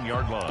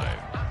 14-yard line.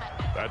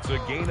 That's a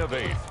gain of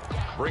 8.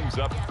 Brings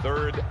up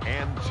 3rd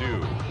and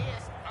 2.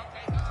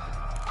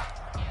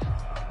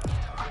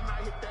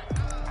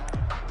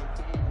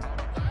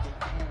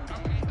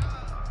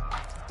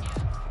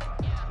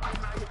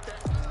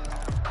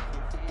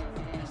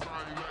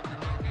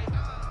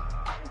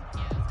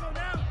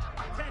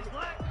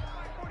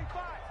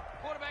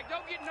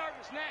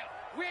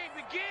 We ain't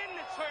beginning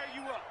to tear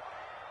you up.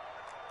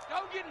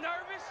 Don't get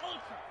nervous.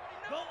 Ultra.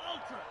 Go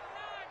ultra.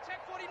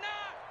 Check 49.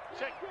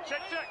 Check. Go.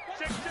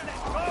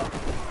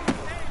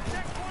 Hey,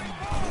 check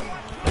 44.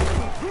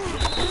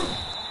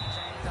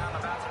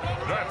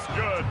 That's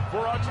good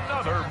for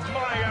another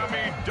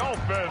Miami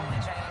Dolphin.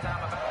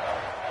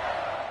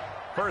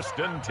 1st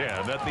and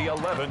 10 at the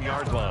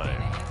 11-yard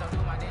line.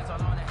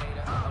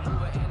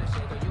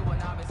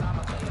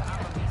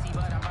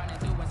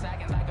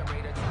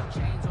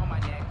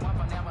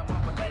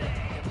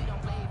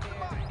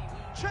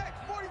 Check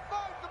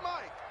 45 to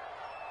Mike.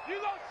 You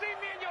gonna see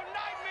me in your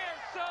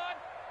nightmares, son.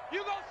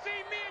 You gonna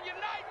see me in your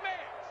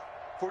nightmares.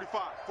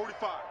 45.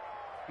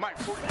 Mike,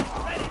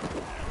 45. Ready.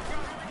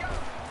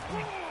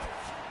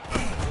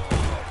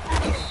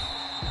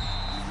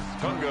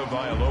 Tunga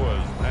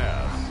Vailoa's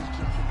pass,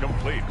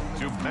 complete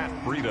to Matt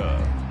Breida.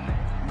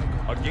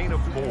 A gain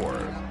of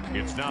 4.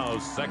 It's now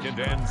 2nd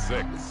and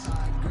 6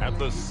 at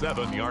the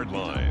 7-yard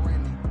line.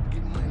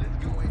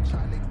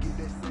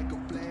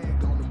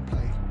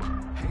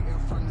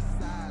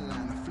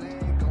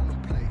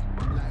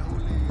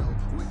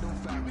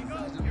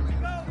 Here we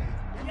go.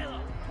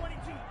 Yellow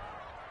 22.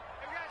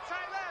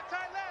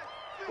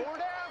 4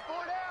 down.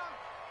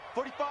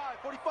 45,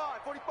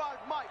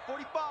 Mike,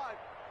 45.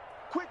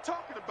 Quit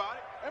talking about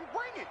it and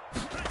bring it.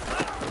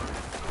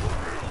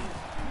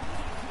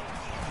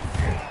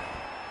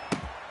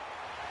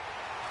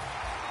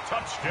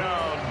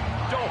 Touchdown,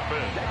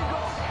 Dolphins.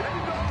 There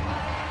you go.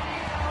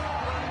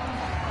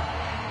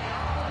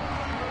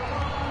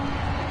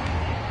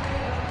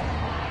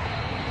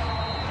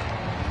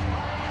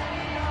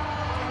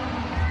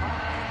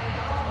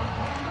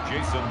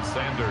 Jason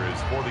Sanders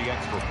for the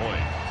extra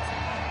point.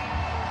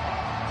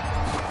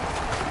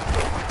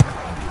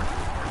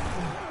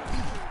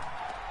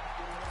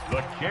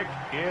 The kick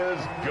is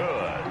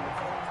good.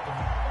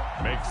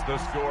 Makes the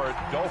score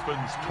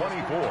Dolphins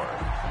 24,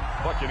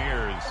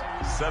 Buccaneers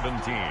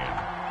 17.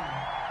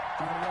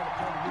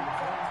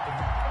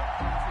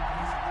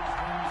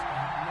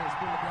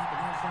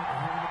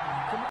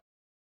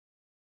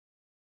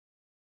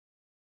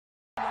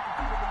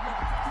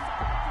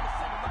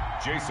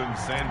 Jason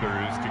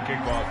Sanders to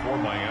kick off for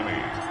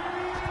Miami.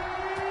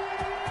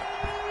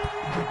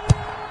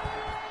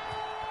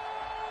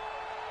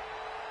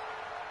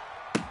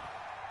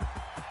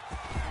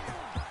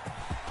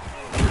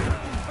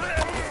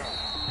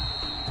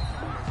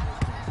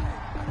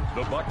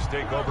 The Bucs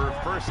take over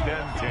 1st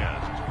and 10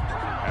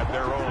 at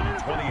their own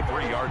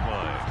 23-yard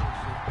line.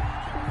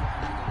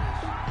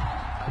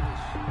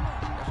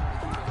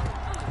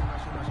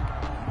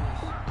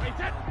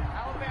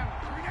 Alabama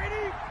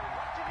 380.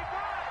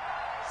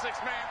 6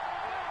 man.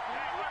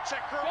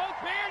 Check, girl. Go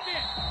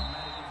Bandit.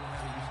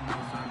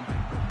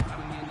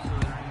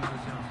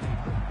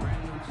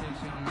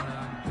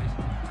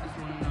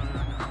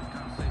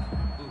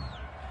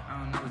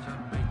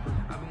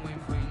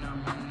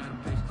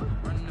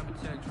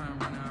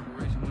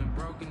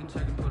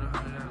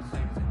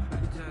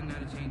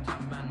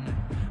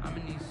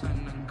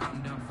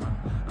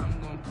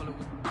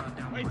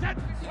 Wait, set.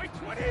 Wait,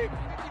 20. 55.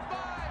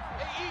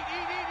 Hey,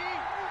 eat.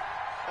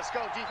 Let's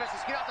go, defense.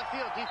 Let's get off the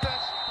field,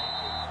 defense.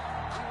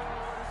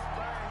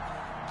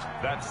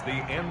 That's the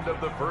end of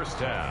the first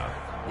half,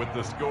 with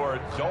the score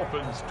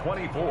Dolphins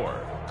 24,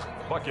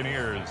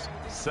 Buccaneers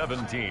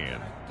 17.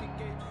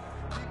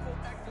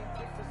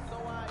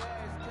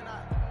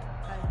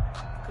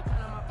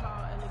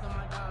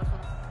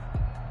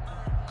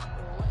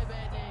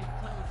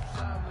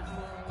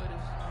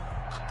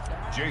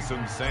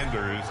 Jason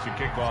Sanders to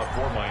kick off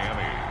for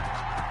Miami.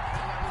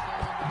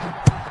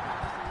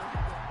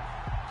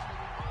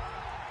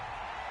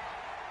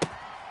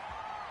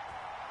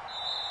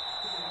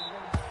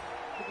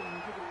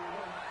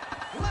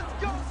 Let's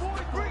go,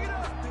 boys. Bring it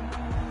up.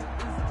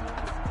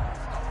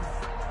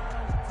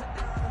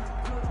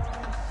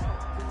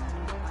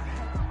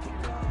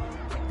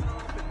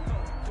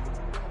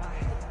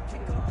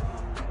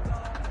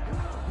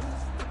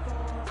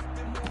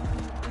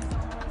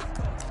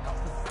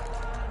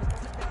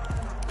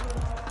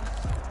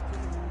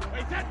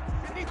 Wait, set.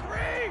 53.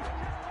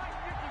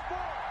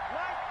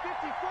 Like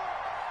 54.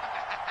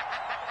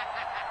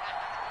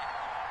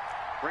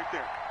 Right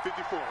there,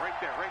 54, right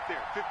there,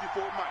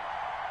 54 Mike.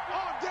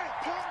 All day,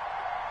 punk.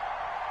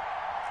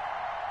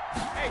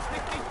 Hey,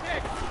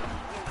 66.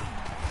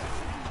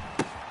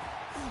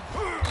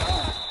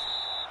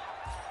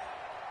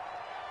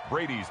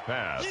 Brady's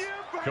pass,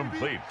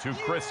 complete to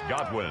Chris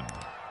Godwin.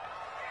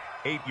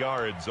 8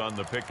 yards on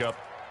the pickup,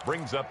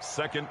 brings up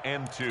 2nd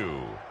and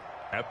 2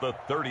 at the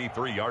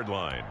 33-yard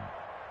line.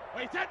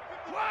 Wait, set.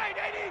 Wide,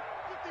 80.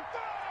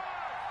 55.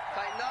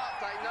 Tighten up.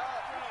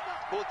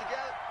 Pull it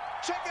together.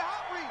 Check it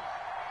out, Reed.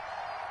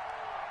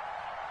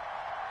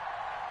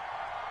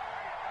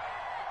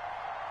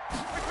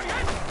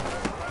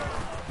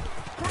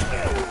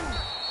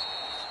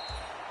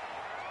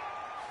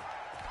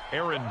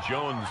 Aaron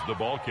Jones, the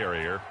ball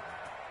carrier.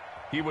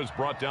 He was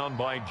brought down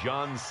by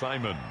John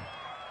Simon.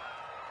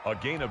 A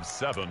gain of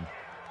 7.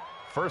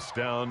 First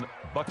down,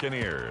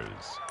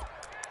 Buccaneers.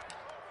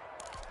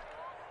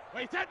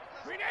 Wait, set.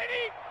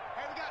 380.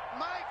 Hey, we got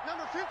Mike,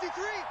 number 53.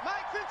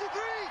 Mike,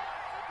 53.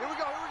 Here we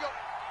go.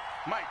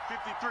 Mike,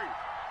 53,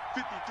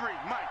 53,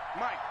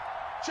 Mike.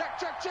 Check.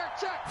 Hey,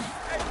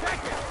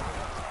 check it.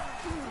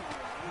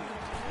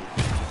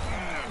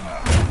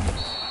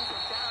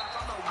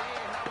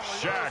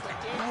 Shaq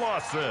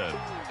Lawson.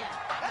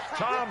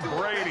 Tom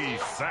Brady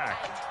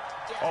sacked.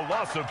 A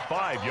loss of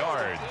 5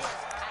 yards.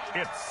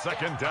 It's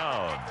 2nd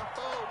down.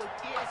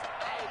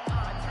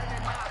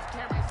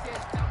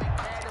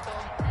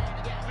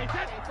 Wait,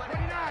 set.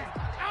 29.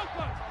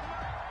 Alpha.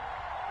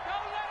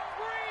 Don't let him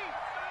breathe.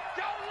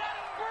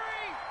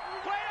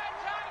 Play that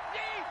time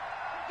deep.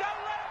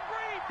 Don't let him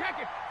breathe. Check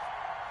it.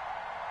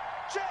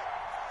 Check.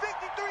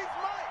 53's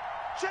Mike.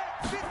 Check.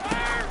 53.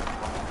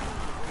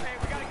 Hey,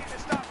 we got to get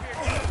this stop here.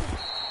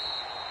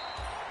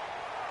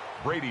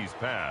 Brady's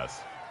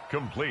pass,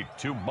 complete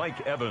to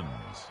Mike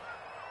Evans.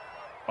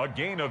 A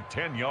gain of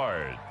 10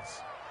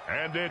 yards.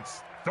 And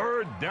it's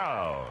 3rd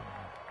down.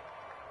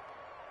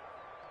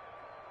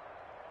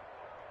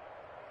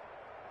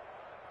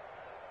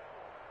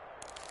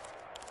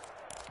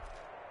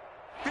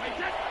 Wait,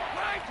 set.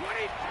 Line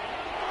 20.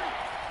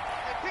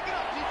 Hey, pick it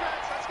up,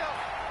 defense. Let's go.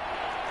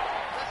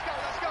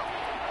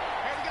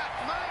 Hey, we got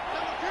Mike,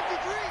 number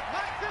 53.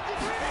 Mike,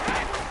 53.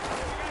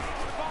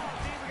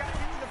 We got to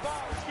get to the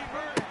ball. Let's keep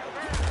burning.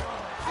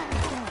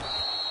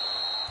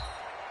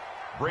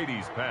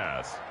 Brady's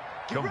pass,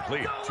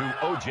 complete to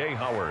O.J.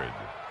 Howard.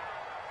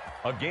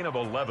 A gain of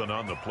 11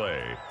 on the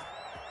play.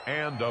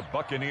 And a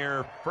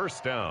Buccaneer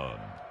first down.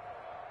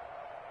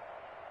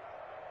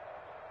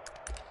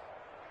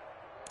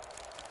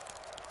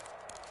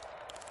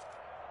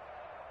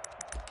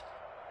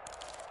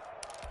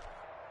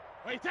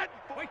 Wait, set.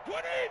 Wait,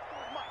 20.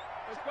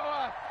 Let's go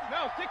up.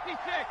 No, 66.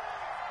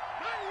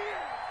 Not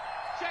here.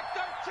 Check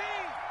 13.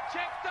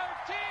 Check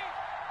 13.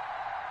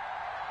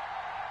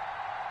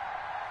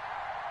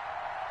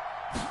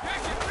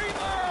 Check it.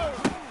 Reload.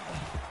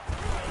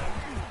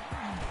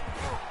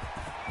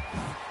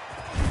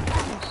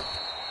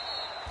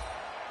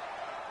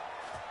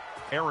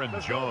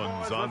 Aaron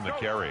Jones on the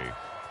carry.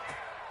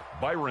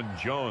 Byron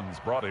Jones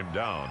brought him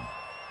down.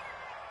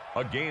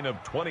 A gain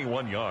of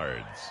 21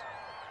 yards.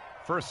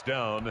 First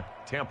down,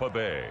 Tampa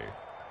Bay.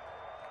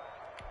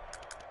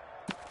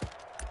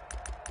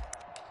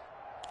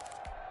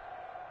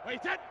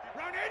 Wait, set.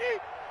 Round 80.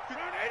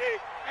 Round 80.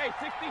 Hey,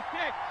 66. I'm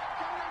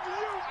coming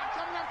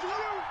after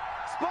you.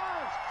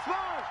 Sponge.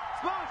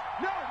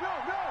 No.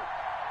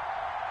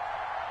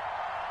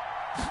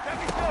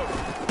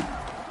 72.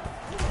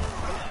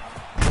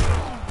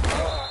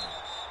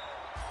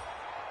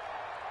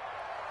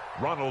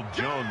 Ronald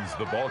Jones,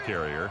 the ball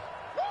carrier,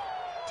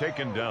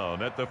 taken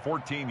down at the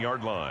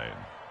 14-yard line.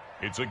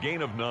 It's a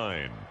gain of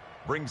 9.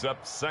 Brings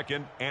up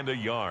 2nd and a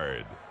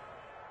yard.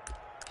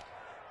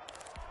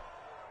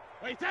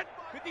 Wait, that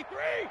 53!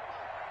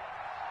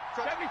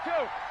 72!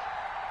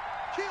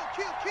 Kill!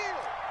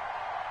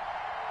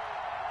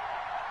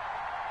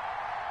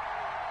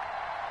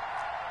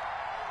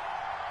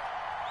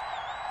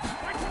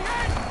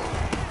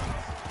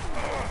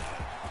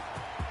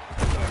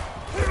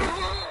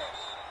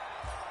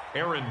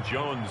 Aaron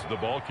Jones, the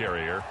ball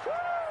carrier,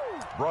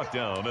 brought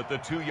down at the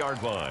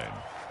 2-yard line.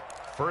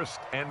 1st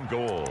and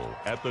goal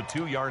at the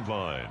 2-yard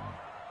line.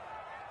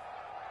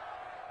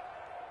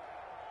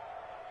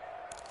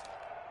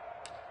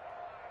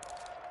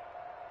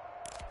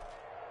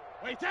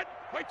 Wait,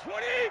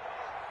 20!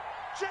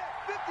 Check,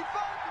 55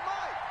 to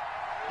Mike.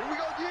 Here we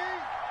go, D.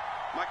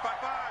 Mike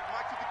 5-5,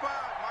 Mike 55,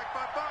 Mike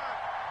 5-5.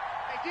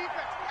 Hey,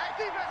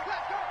 defense,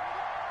 let's go.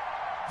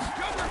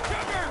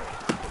 Cover!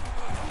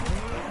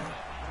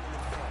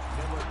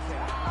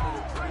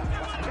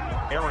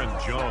 Aaron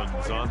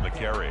Jones on the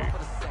carry.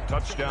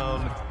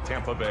 Touchdown,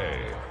 Tampa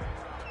Bay.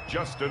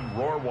 Justin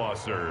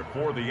Rohrwasser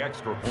for the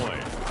extra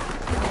point.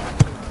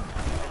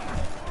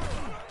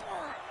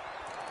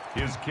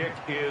 His kick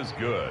is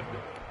good.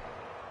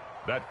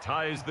 That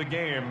ties the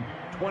game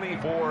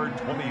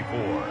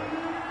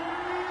 24-24.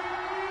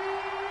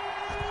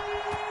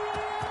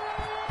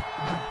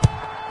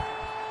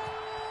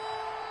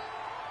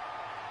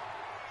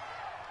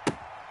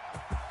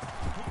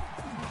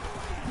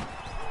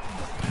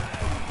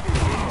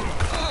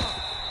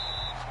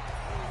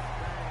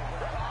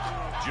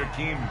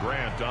 Jakeem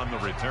Grant on the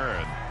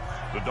return.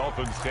 The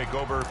Dolphins take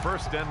over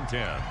 1st and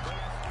 10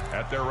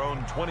 at their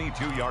own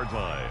 22-yard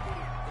line.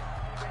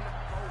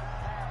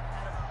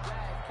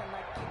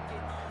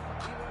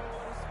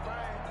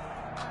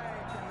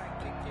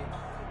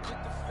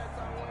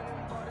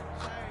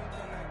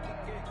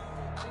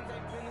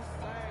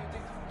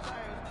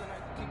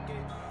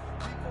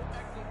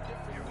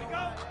 Here we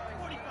go.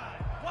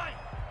 45. White.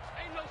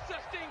 Ain't no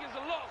such thing as a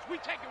loss. We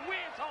taking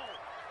wins home.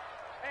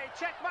 Hey,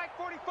 check Mike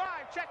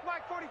 45. Check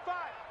Mike 45.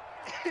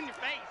 In your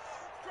face.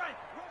 Strike.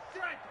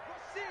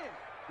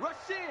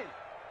 Rush in.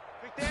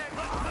 Big Dan.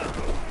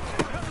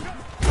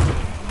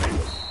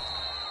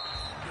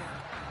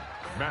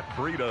 Matt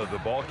Breida, the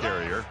ball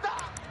carrier.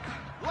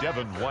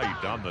 Devin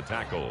White on the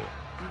tackle.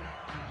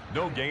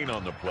 No gain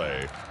on the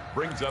play.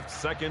 Brings up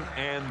 2nd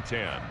and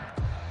 10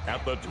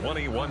 at the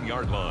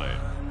 21-yard line.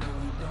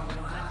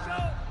 Let's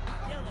go.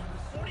 Yellow.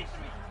 43.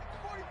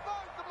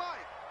 45 to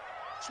Mike.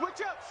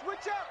 Switch up.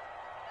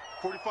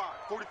 45.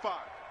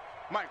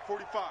 Mike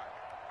 45.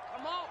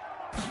 Come on.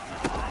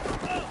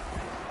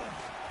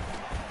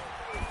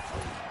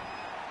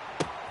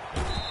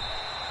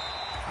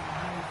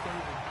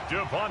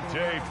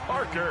 Devontae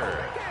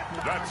Parker.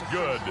 That's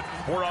good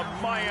for a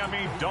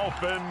Miami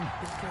Dolphin.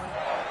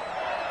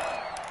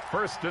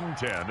 1st and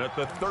 10 at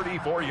the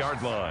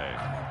 34-yard line.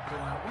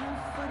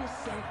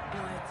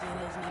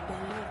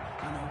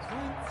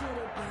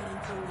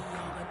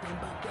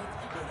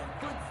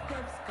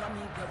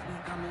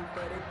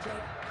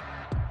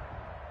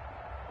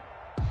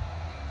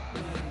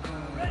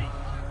 Ready.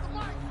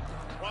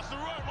 Watch the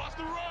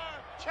run.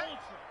 Check.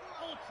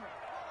 Ultra.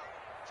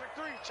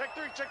 Check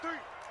three.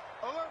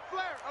 Alert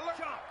flare.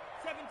 Chop.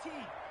 17.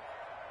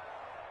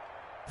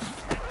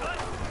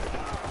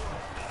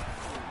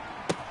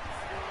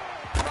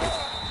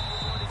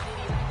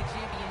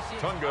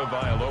 Tunga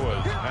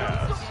Vailoa's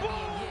pass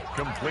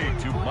complete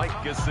to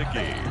Mike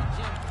Gesicki.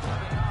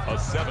 A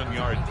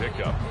 7-yard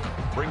pickup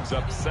brings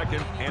up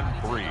 2nd and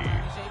 3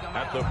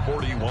 at the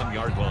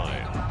 41-yard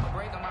line.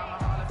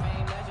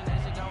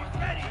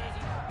 Ready.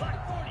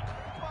 Black 40.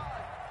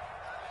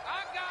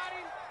 I got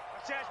him.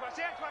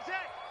 Watch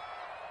that.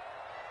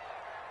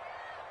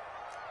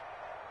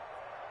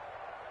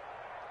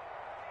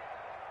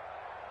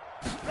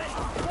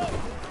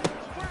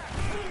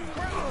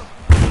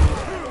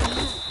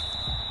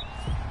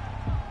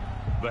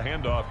 The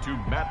handoff to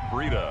Matt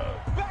Breida.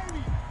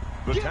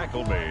 The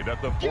tackle made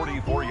at the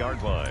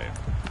 44-yard line.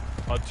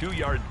 A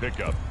 2-yard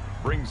pickup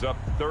brings up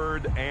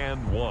 3rd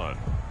and 1.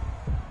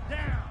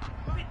 Down.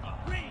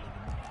 53.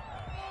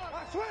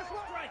 Switch.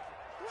 Strike.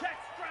 Check.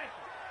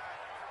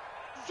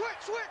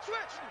 Strike.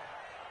 Switch.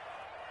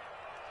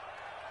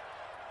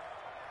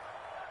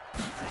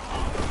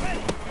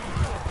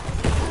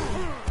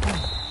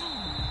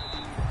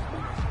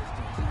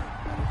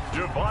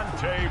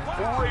 Devontae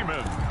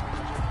Freeman.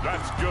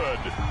 That's good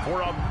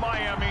for a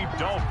Miami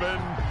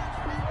Dolphin.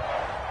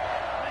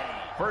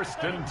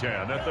 1st and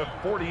 10 at the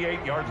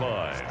 48-yard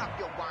line. Stop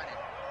your whining.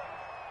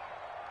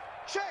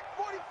 Check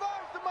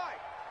 45's to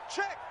Mike.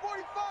 Check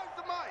 45's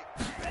to Mike.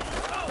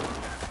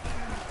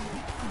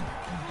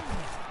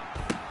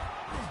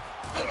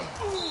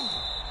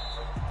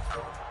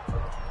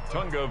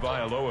 Tunga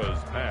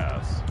Vailoa's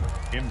pass,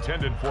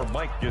 intended for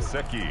Mike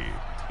Gesicki,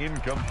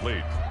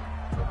 incomplete.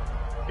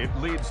 It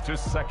leads to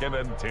 2nd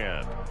and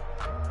 10.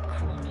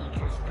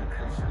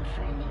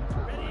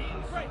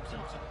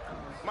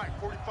 Mike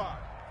 45.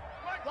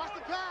 Watch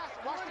the pass.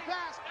 Watch the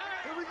pass.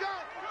 Here we go.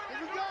 Here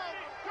we go.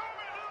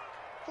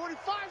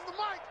 45's the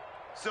mic.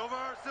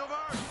 Silver, Silver.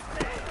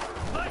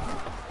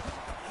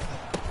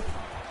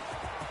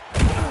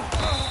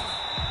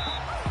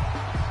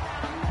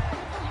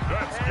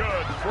 That's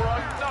good for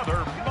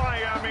another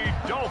Miami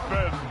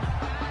Dolphin.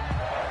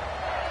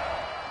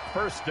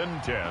 1st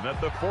and 10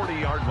 at the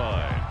 40-yard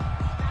line.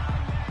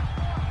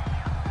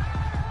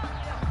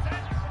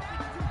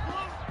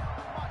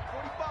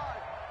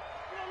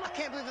 I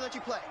can't believe they let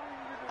you play.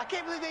 I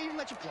can't believe they even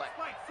let you play.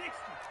 Mike, 60.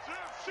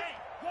 Shake.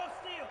 Go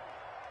steal.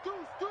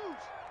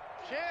 Deuce.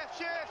 Chef.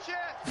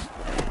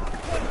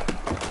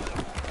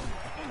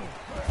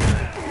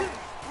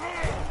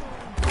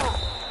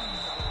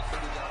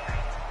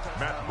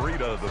 Matt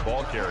Breida, the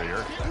ball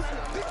carrier.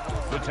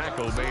 The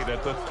tackle made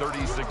at the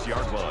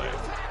 36-yard line.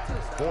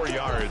 4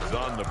 yards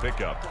on the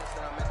pickup.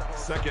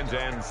 2nd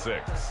and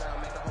 6.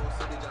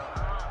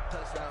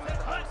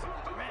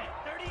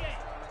 38.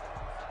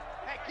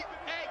 Hey, get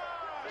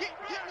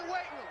in the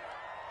weight room.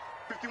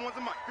 51's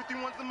the mic.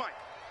 51's the mic.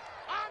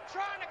 I'm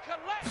trying to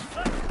collect.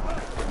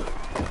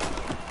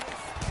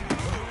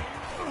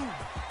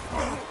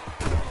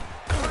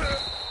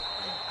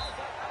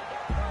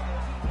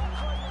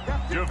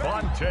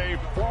 Devontae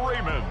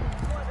Freeman.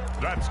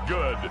 That's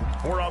good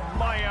for a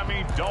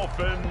Miami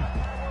Dolphin.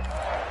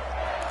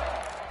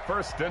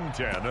 1st and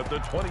 10 at the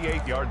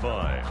 28-yard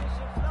line.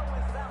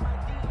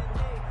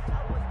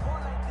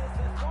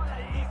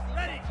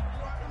 Ready.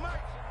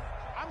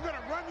 I'm going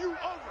to run you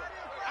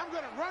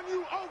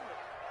over.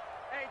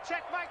 Hey,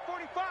 check Mike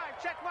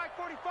 45. Check Mike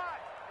 45.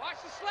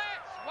 Watch the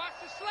slants. Watch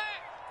the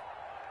slants.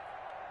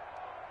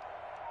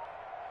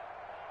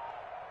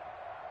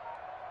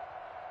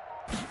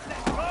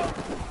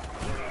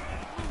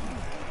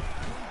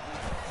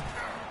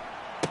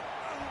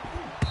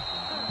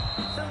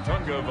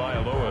 Tunga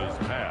Vailoa's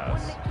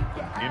pass,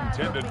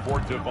 intended for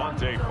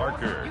Devontae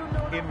Parker,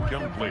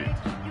 incomplete.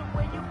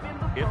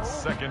 It's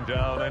 2nd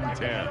down and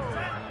 10. 95.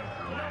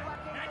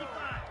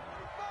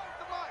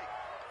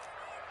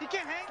 He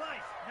can't hang.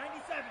 Slice.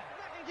 97. You're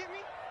not going to get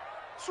me.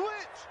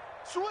 Switch.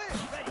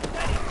 Ready.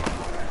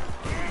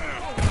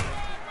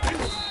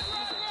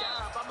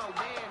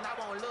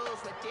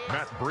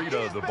 Matt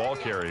Breida, the ball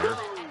carrier.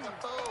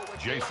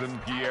 Jason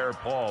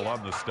Pierre-Paul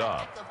on the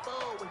stop.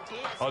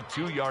 A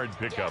 2-yard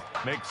pickup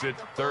makes it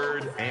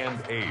 3rd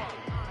and 8.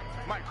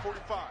 Mike,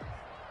 45.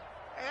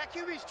 Hey, that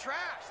QB's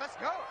trash. Let's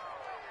go.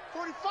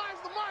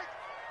 45's the mic.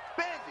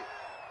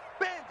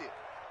 Bandit.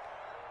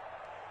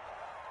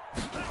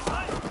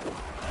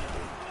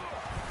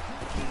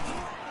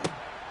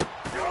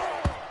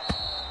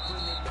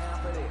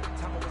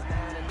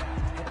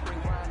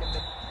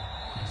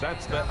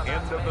 That's the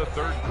end of the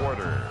 3rd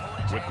quarter,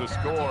 with the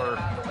score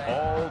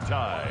all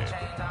tied.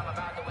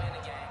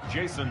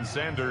 Jason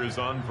Sanders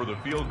on for the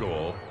field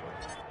goal,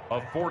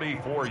 a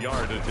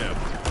 44-yard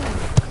attempt.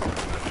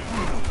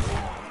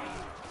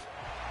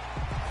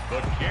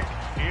 The kick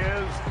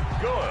is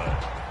good.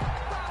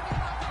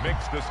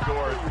 Makes the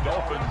score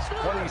Dolphins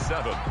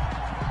 27,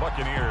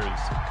 Buccaneers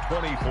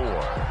 24.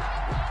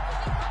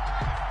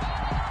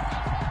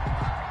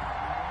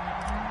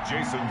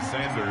 Jason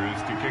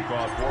Sanders to kick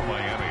off for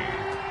Miami.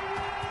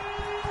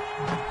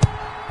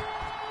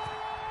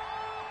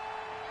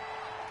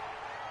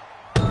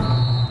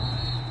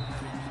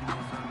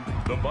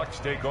 The Bucs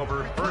take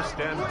over 1st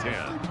and 10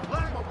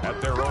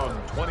 at their own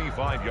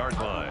 25-yard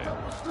line.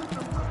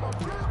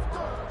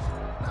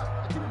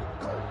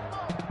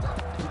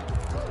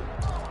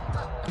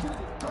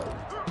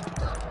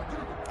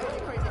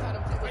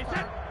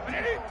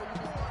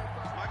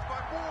 Mike's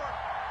by 4.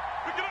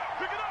 Pick it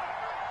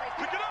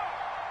up.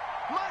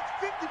 Mike's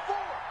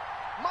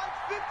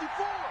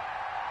 54.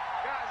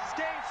 Guys, it's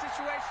game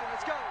situation.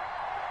 Let's go.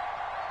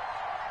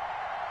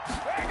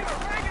 Regular.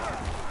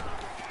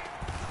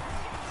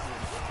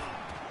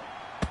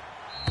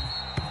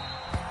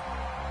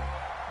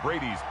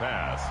 Brady's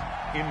pass,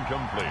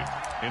 incomplete.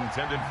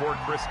 Intended for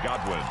Chris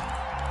Godwin.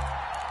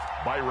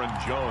 Byron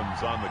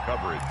Jones on the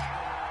coverage.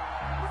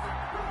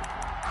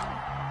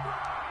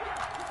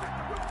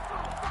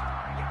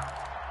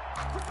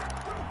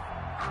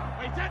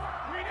 Wait, that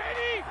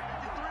 380.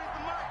 53's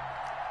the mic.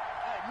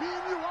 Hey, me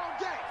and you all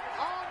day.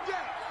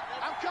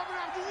 I'm coming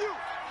after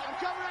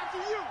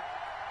you.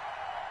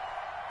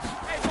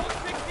 Hey, go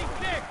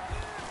 66.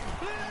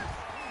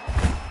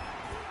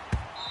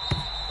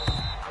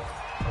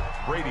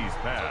 Brady's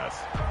pass,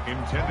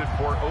 intended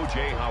for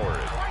O.J.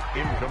 Howard.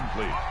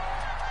 Incomplete.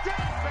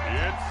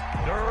 It's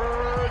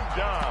 3rd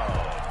down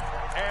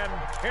and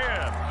 10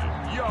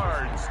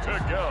 yards to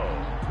go.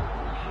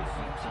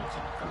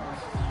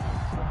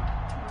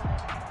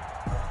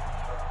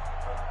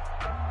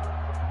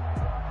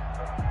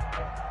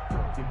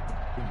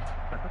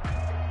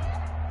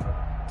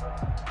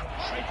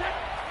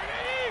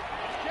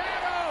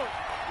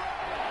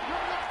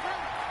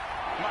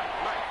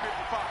 Mike,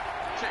 55.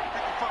 Check,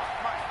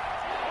 55. Mike.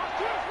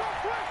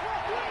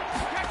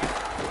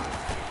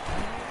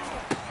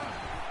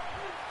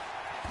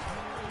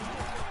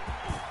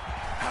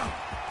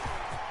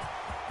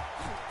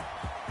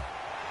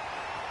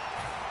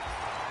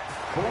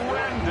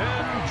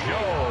 Brendan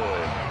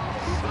Jones.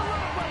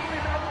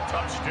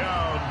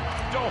 Touchdown,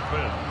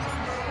 Dolphins.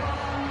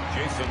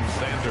 Jason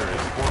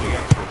Sanders for the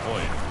extra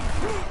point.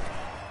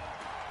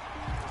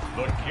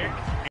 The kick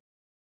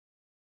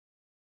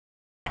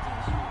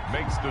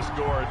makes the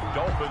score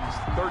Dolphins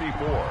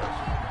 34,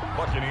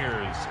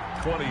 Buccaneers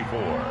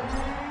 24.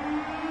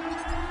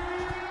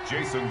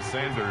 Jason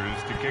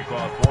Sanders to kick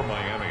off for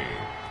Miami.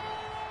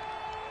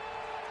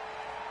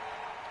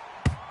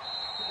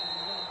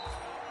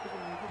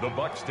 The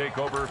Bucs take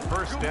over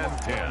first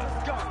and 10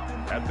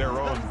 at their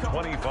own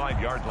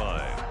 25-yard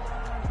line.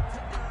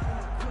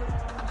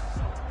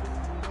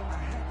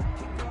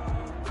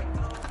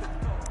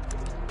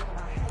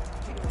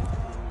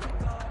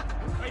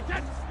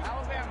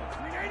 Alabama,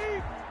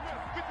 380,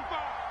 55.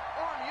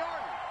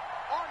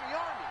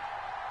 Army.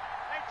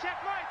 Hey, check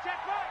Mike.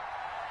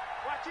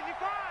 Watch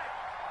 55.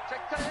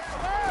 Check tight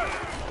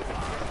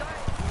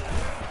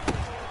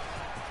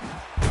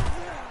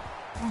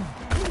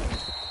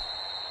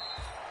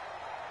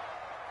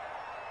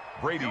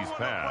Brady's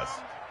pass,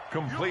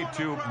 complete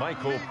to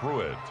Michael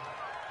Pruitt.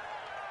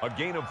 A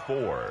gain of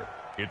 4.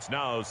 It's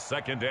now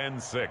 2nd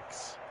and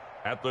 6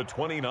 at the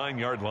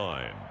 29-yard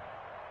line.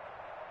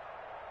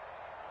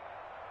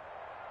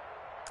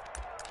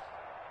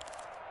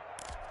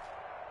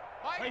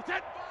 Wait 20.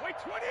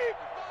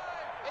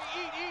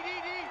 Hey,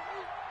 eat.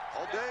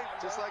 All day,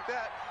 just like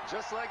that.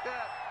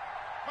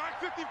 Mike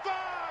 55.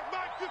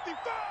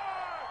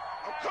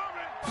 I'm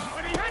coming.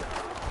 When he hit.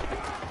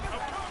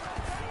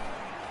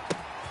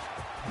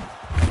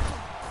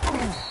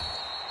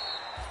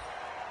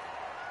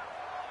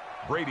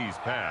 Brady's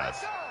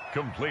pass,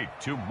 complete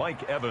to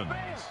Mike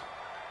Evans.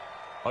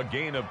 A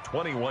gain of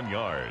 21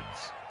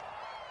 yards.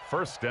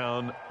 First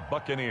down,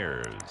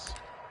 Buccaneers.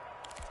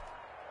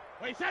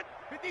 Wait, set.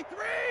 53.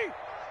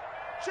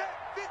 Check,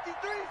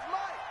 53's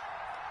Mike.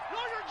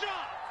 Know your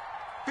job.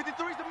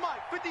 53's the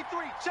Mike.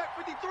 53, check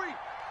 53.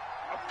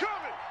 I'm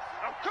coming.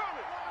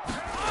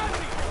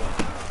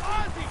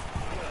 Ozzy.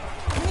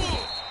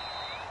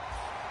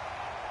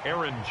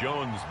 Aaron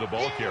Jones, the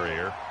ball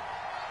carrier.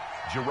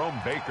 Jerome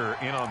Baker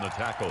in on the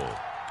tackle.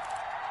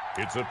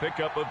 It's a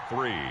pickup of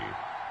 3.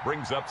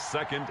 Brings up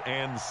 2nd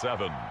and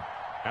 7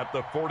 at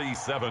the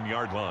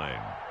 47-yard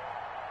line.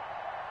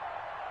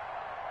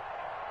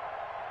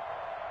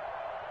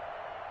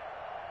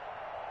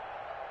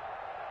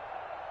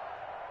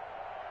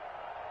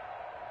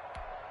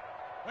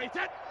 Wait,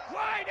 set.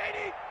 Wide 80.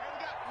 Hey, we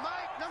got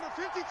Mike, number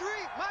 53.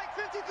 Mike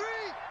 53.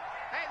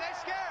 Hey, they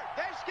scared.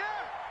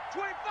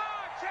 25.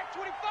 Check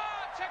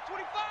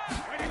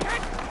 25. Ready,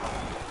 hit.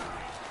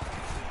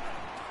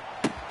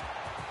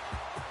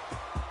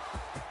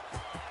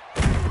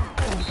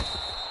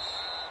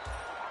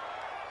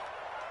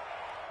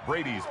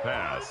 Brady's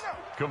pass,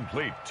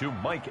 complete to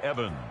Mike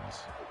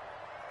Evans.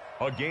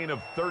 A gain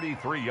of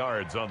 33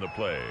 yards on the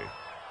play.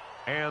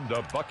 And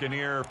a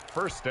Buccaneer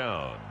first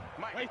down.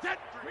 Wait, set.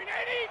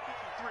 380.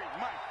 53,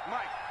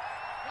 Mike.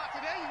 Not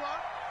today, you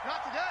are.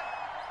 Not today.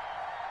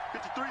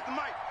 53's the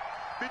Mike.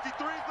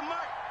 53's the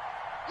Mike.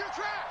 You're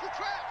trapped.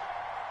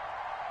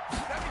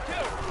 72.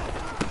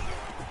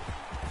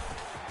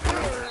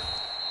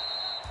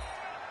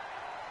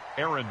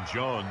 Aaron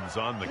Jones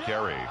on the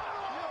carry.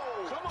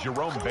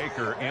 Jerome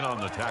Baker in on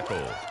the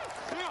tackle.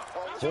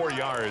 4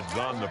 yards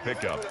on the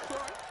pickup.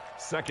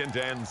 2nd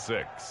and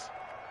 6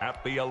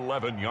 at the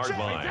 11-yard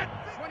line.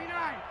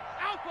 29.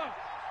 Alpha.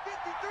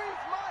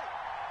 53's Mike.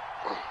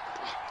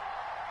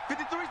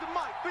 53's the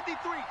Mike.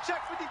 53,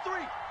 check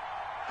 53.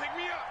 Pick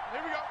me up.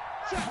 Here we go.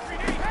 Check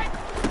 380.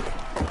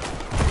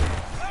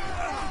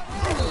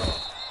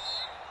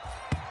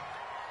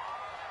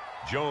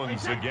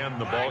 Jones again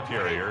the ball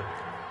carrier.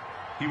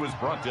 He was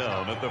brought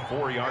down at the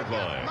 4-yard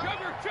line.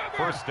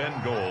 First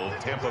and goal,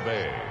 Tampa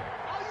Bay.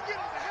 All you get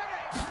is a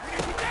headache.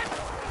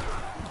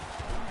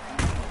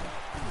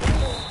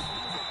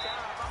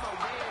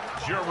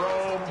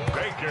 Jerome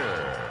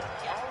Baker.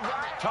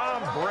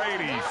 Tom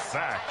Brady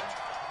sacked.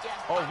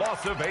 A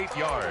loss of 8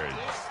 yards.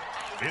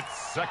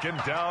 It's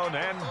 2nd down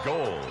and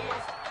goal.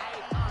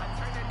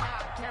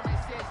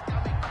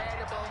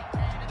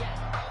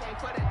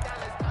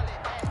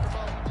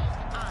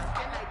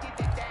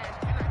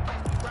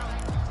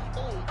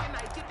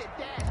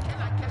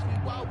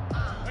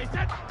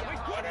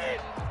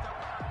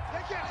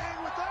 They can't hang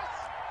with us.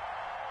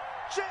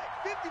 Check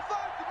 55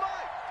 to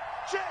Mike.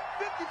 Check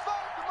 55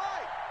 to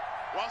Mike.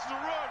 Watch the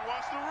run.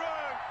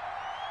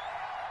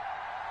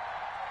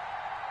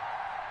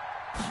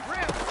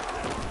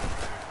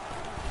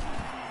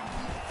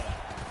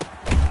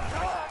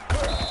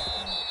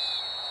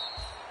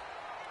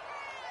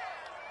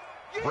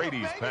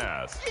 Brady's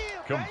pass,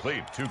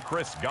 complete to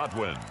Chris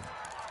Godwin.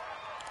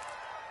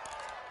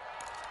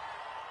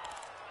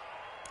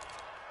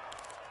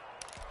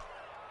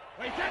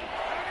 Wait, set.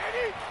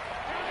 80.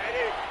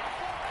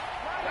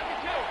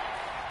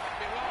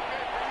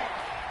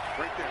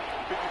 Right there.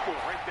 54.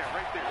 Right there.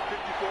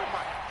 54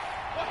 Mike.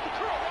 What's the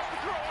curl?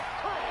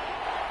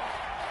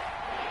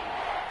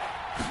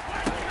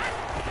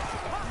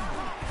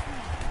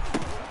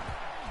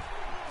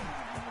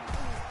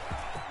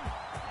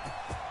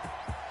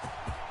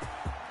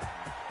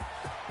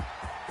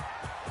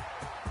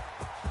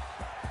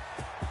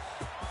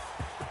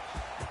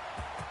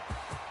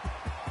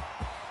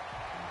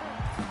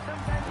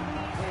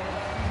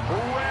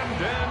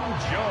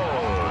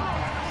 Jones.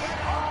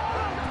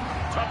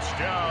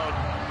 Touchdown,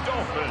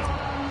 Dolphins.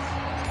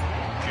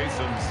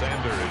 Jason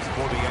Sanders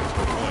for the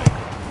extra point.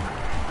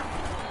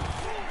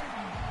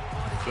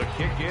 The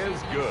kick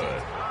is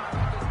good.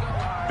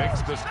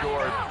 Makes the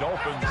score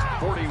Dolphins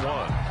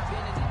 41,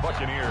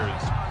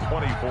 Buccaneers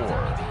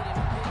 24.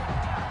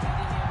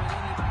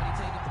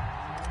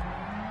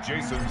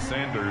 Jason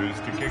Sanders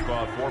to kick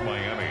off for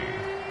Miami.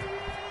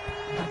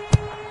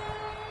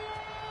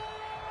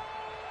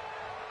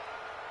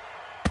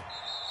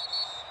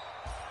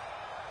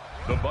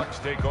 The Bucs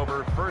take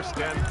over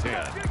 1st and 10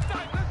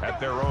 at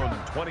their own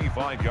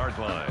 25-yard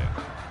line.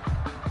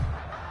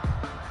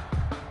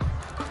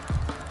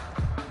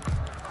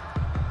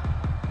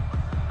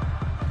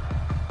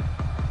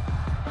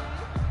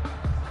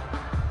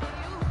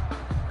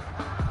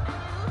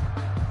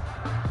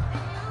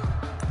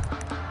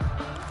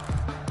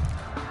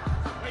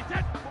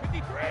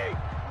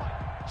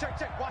 Check,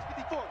 check. Watch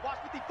 54. Watch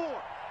 54.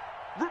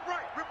 Rip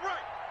right. Rip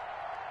right.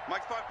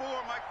 Mike's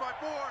 5-4. Mike's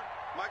 5-4.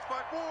 Mike's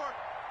 5-4.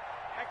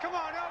 Hey, come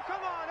on, now.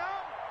 Come on,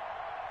 now.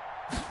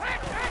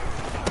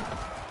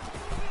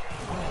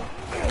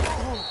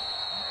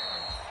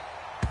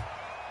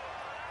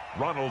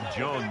 Ronald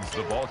Jones,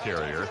 the ball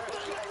carrier.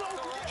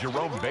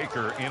 Jerome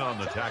Baker in on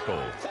the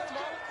tackle.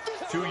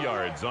 2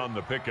 yards on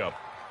the pickup.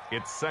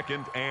 It's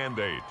 2nd and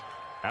 8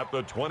 at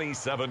the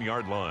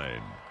 27-yard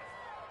line.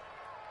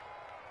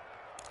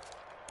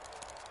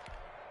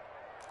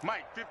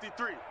 Mike,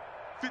 53.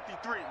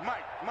 53.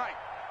 Mike.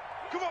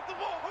 Come off the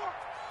ball, hard.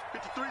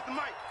 53 is the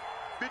Mike.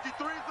 53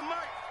 is the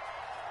Mike.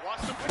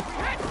 Watch the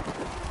hit.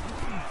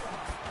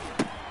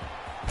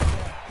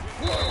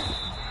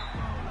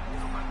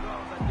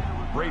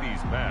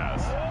 Brady's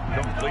pass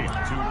complete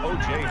to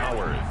O.J.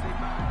 Howard.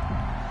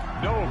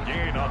 No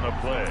gain on the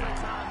play,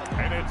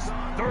 and it's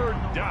 3rd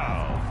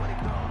down.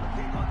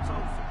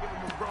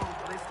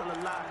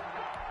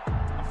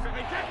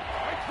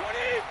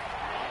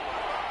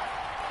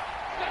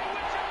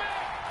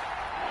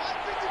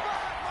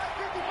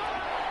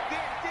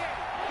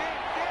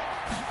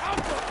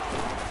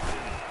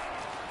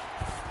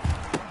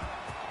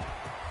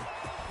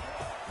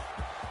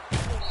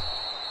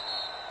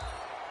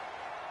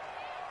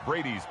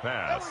 Brady's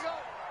pass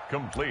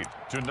complete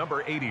to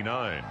number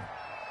 89.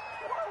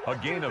 A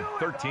gain of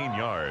 13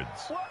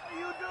 yards.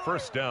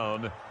 1st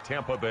down,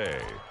 Tampa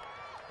Bay.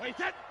 Wait,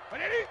 set.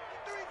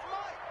 53's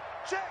Mike.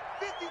 Check.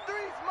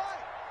 53's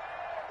Mike.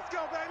 Let's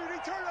go, baby. They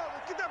turn over.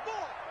 Let's get that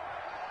ball.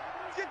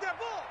 Let's get that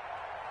ball.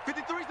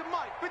 53's the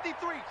Mike.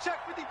 53. Check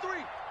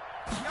 53.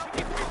 Now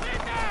 53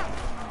 now.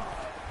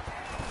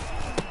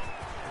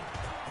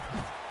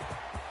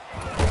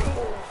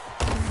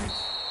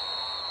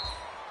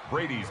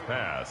 Brady's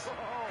pass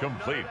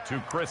complete to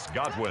Chris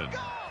Godwin.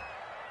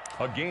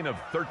 A gain of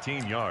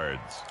 13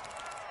 yards.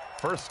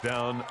 1st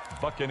down,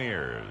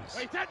 Buccaneers.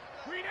 Wait, that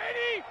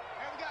 380. And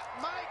we got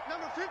Mike,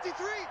 number 53.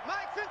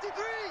 Mike, 53.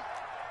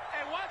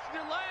 And watch the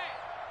leg.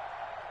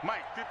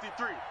 Mike,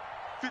 53.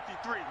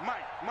 53.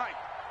 Mike.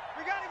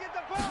 We got to get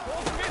the ball.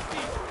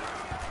 450.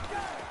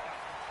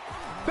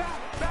 Back.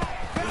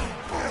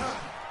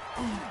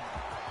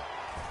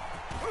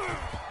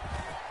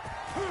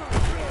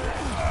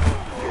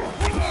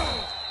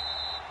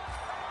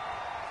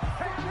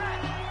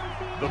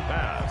 The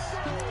pass.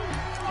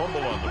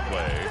 Fumble on the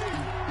play.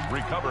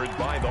 Recovered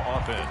by the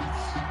offense.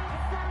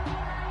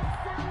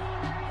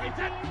 Wait,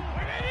 that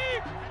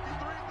 180.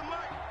 53's the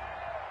Mike.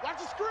 Watch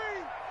the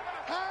screen.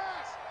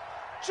 Pass.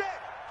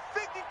 Check.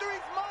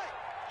 53's Mike.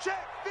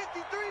 Check.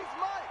 53's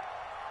Mike.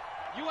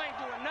 You ain't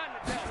doing nothing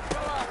to tell.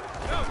 Go up.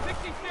 No,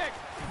 66.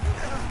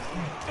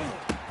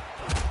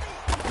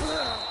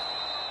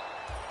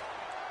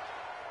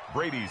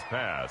 Brady's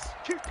pass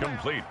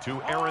complete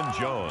to Aaron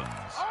Jones.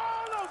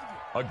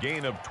 A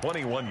gain of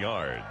 21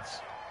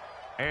 yards.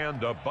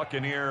 And a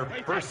Buccaneer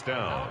 1st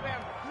down.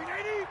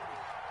 380.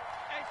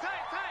 Hey,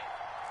 tight.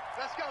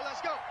 Let's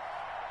go.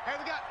 Hey,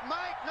 we got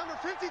Mike, number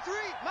 53.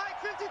 Mike,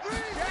 53.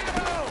 Let's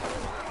go.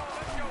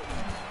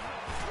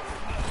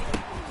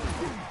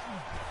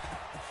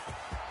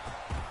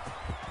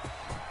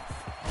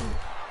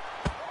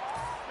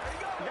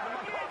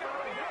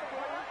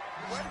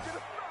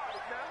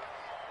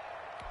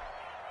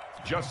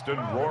 Justin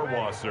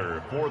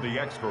Rohrwasser for the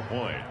extra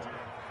point.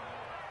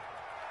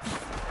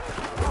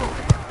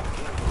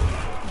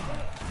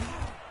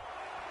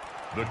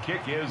 The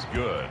kick is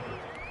good.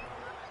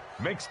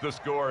 Makes the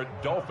score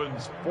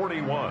Dolphins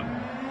 41,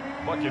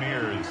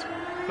 Buccaneers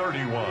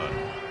 31.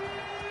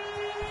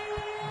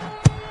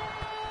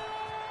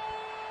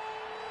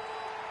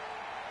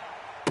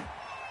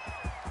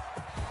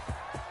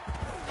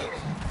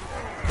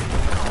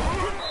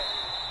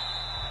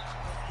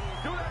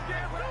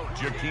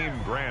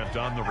 Jakeem Grant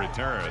on the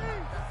return.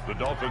 The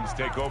Dolphins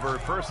take over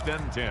 1st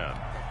and 10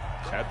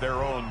 at their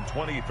own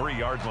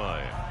 23-yard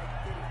line.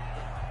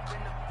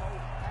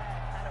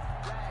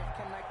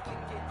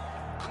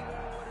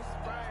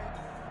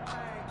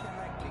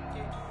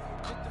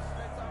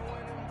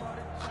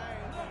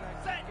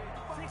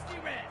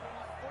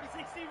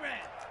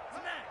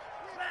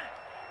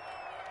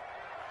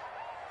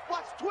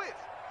 twist.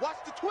 Watch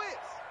the twist.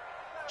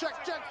 Check.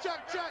 Hey,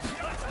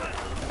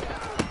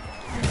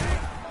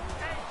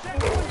 check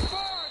 24.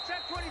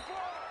 Check 24.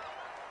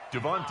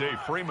 Devontae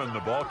Freeman, the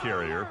ball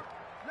carrier.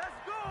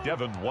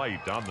 Devin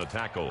White on the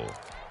tackle.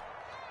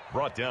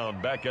 Brought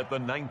down back at the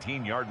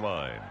 19-yard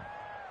line.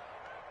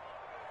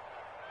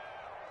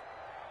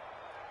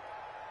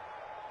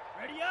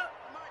 Ready up.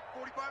 Mike,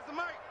 45's the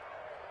Mike.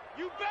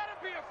 You better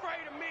be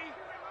afraid of me.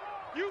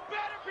 You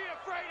better be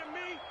afraid of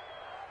me.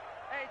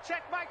 Hey,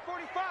 check Mike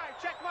 45.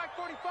 Check Mike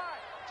 45.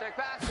 Check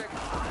pass. Check.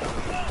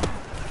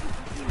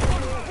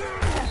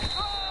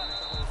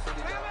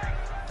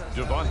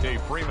 Devontae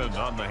Freeman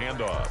on the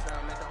handoff.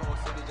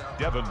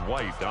 Devin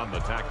White on the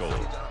tackle.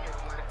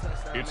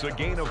 It's a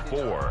gain of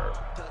 4.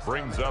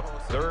 Brings up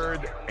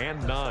 3rd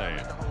and 9.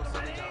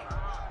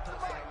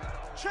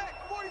 Check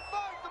 45.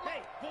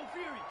 Hey, go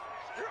Fury.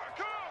 Here I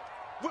come.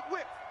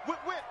 Whip.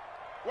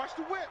 Watch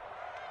the whip.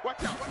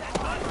 Watch out.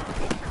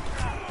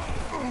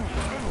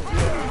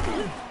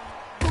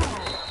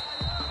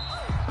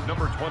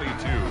 Number 22,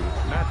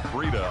 Matt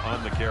Breida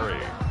on the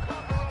carry.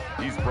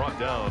 He's brought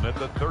down at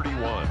the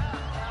 31.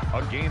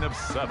 A gain of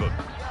 7.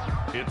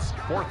 It's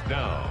 4th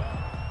down.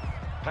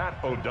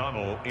 Pat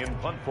O'Donnell in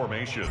punt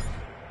formation.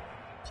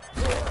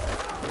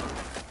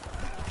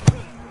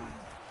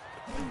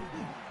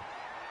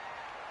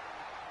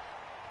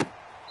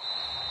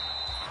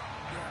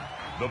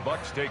 The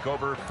Bucs take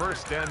over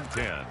 1st and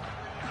 10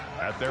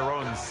 at their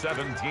own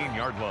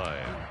 17-yard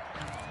line.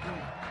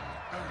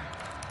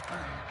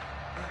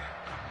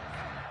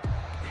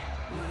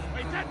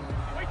 Wait 10.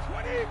 Wait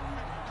 20.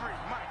 53,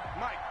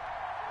 Mike.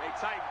 Hey,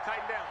 tighten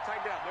down.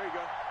 There you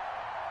go.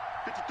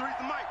 53's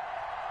the Mike.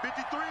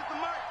 53's the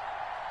Mike.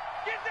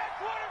 Get that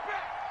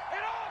quarterback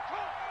at all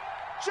costs.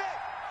 Check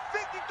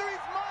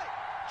 53's Mike.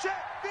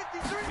 Check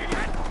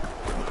 53.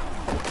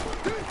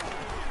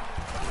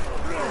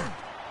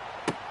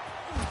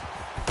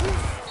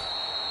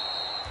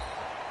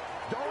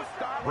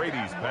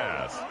 Brady's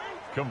pass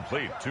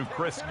complete to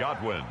Chris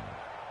Godwin.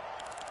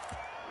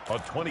 A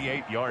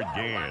 28-yard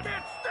gain.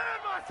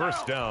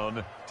 1st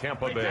down,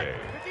 Tampa Bay.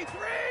 53.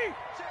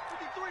 Check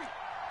 53.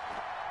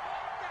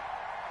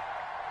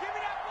 Give me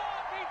that ball,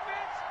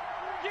 defense.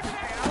 Give me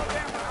that ball.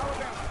 Alabama.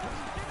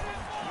 Give me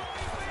that ball,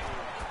 defense.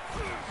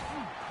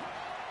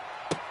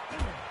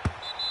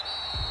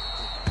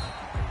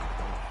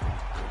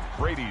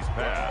 Brady's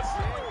pass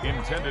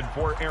intended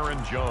for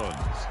Aaron Jones.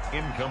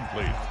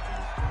 Incomplete.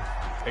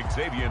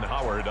 Xavier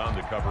Howard on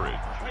the coverage.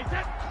 Wait,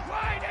 that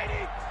wide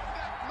 80.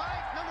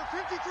 Mike, number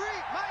 53.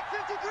 Mike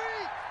 53.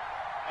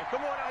 Hey,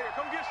 come on out here.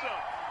 Come get some.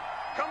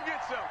 Come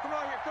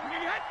on here. Come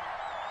get it.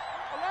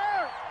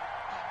 Alert.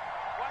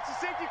 Watch the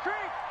safety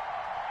creep.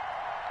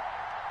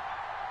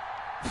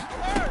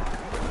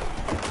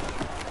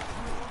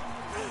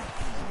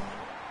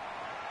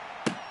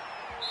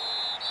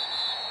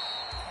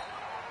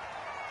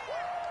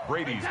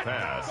 Brady's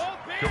pass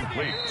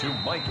complete to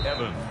Mike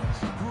Evans.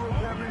 Grew up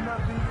having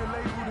nothing, you're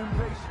labeled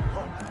impatient.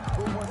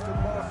 But once the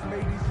boss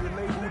ladies, you're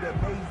labeled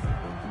amazing.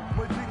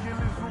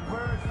 Ridiculous with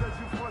words that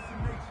you force a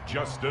nation.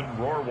 Justin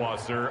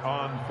Rohrwasser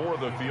on for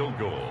the field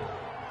goal.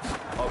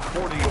 A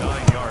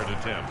 49-yard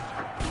attempt.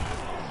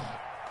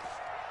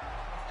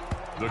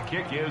 The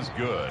kick is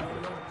good.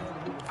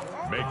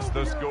 Makes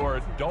the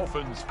score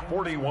Dolphins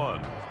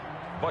 41,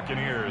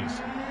 Buccaneers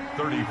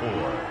 34.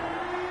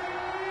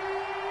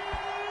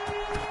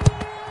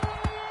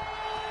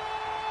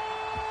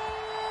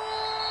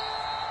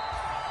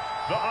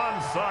 The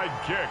onside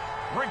kick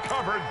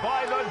recovered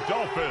by the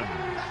Dolphins.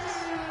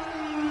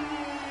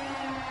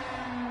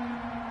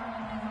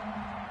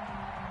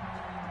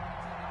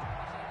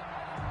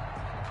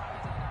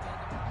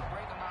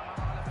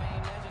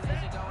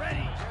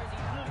 Ready.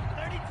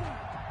 32.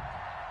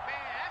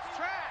 Man, that's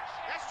trash.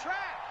 That's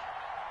trash.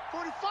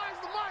 45's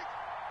the Mike.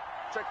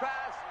 Check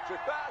pass.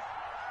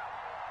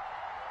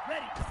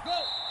 Ready. Go.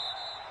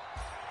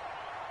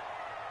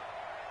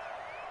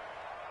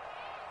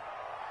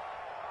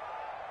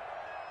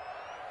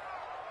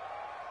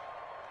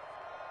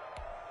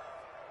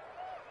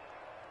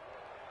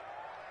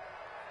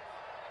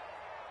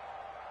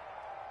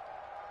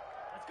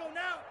 Let's go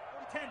now.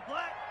 10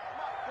 black.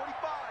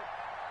 45.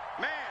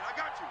 Man, I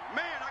got you.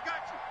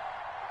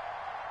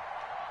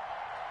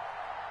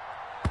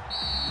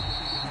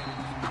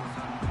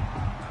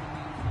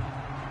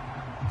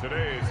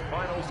 Today's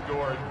final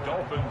score,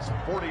 Dolphins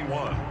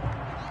 41,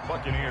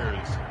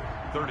 Buccaneers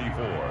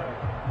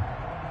 34.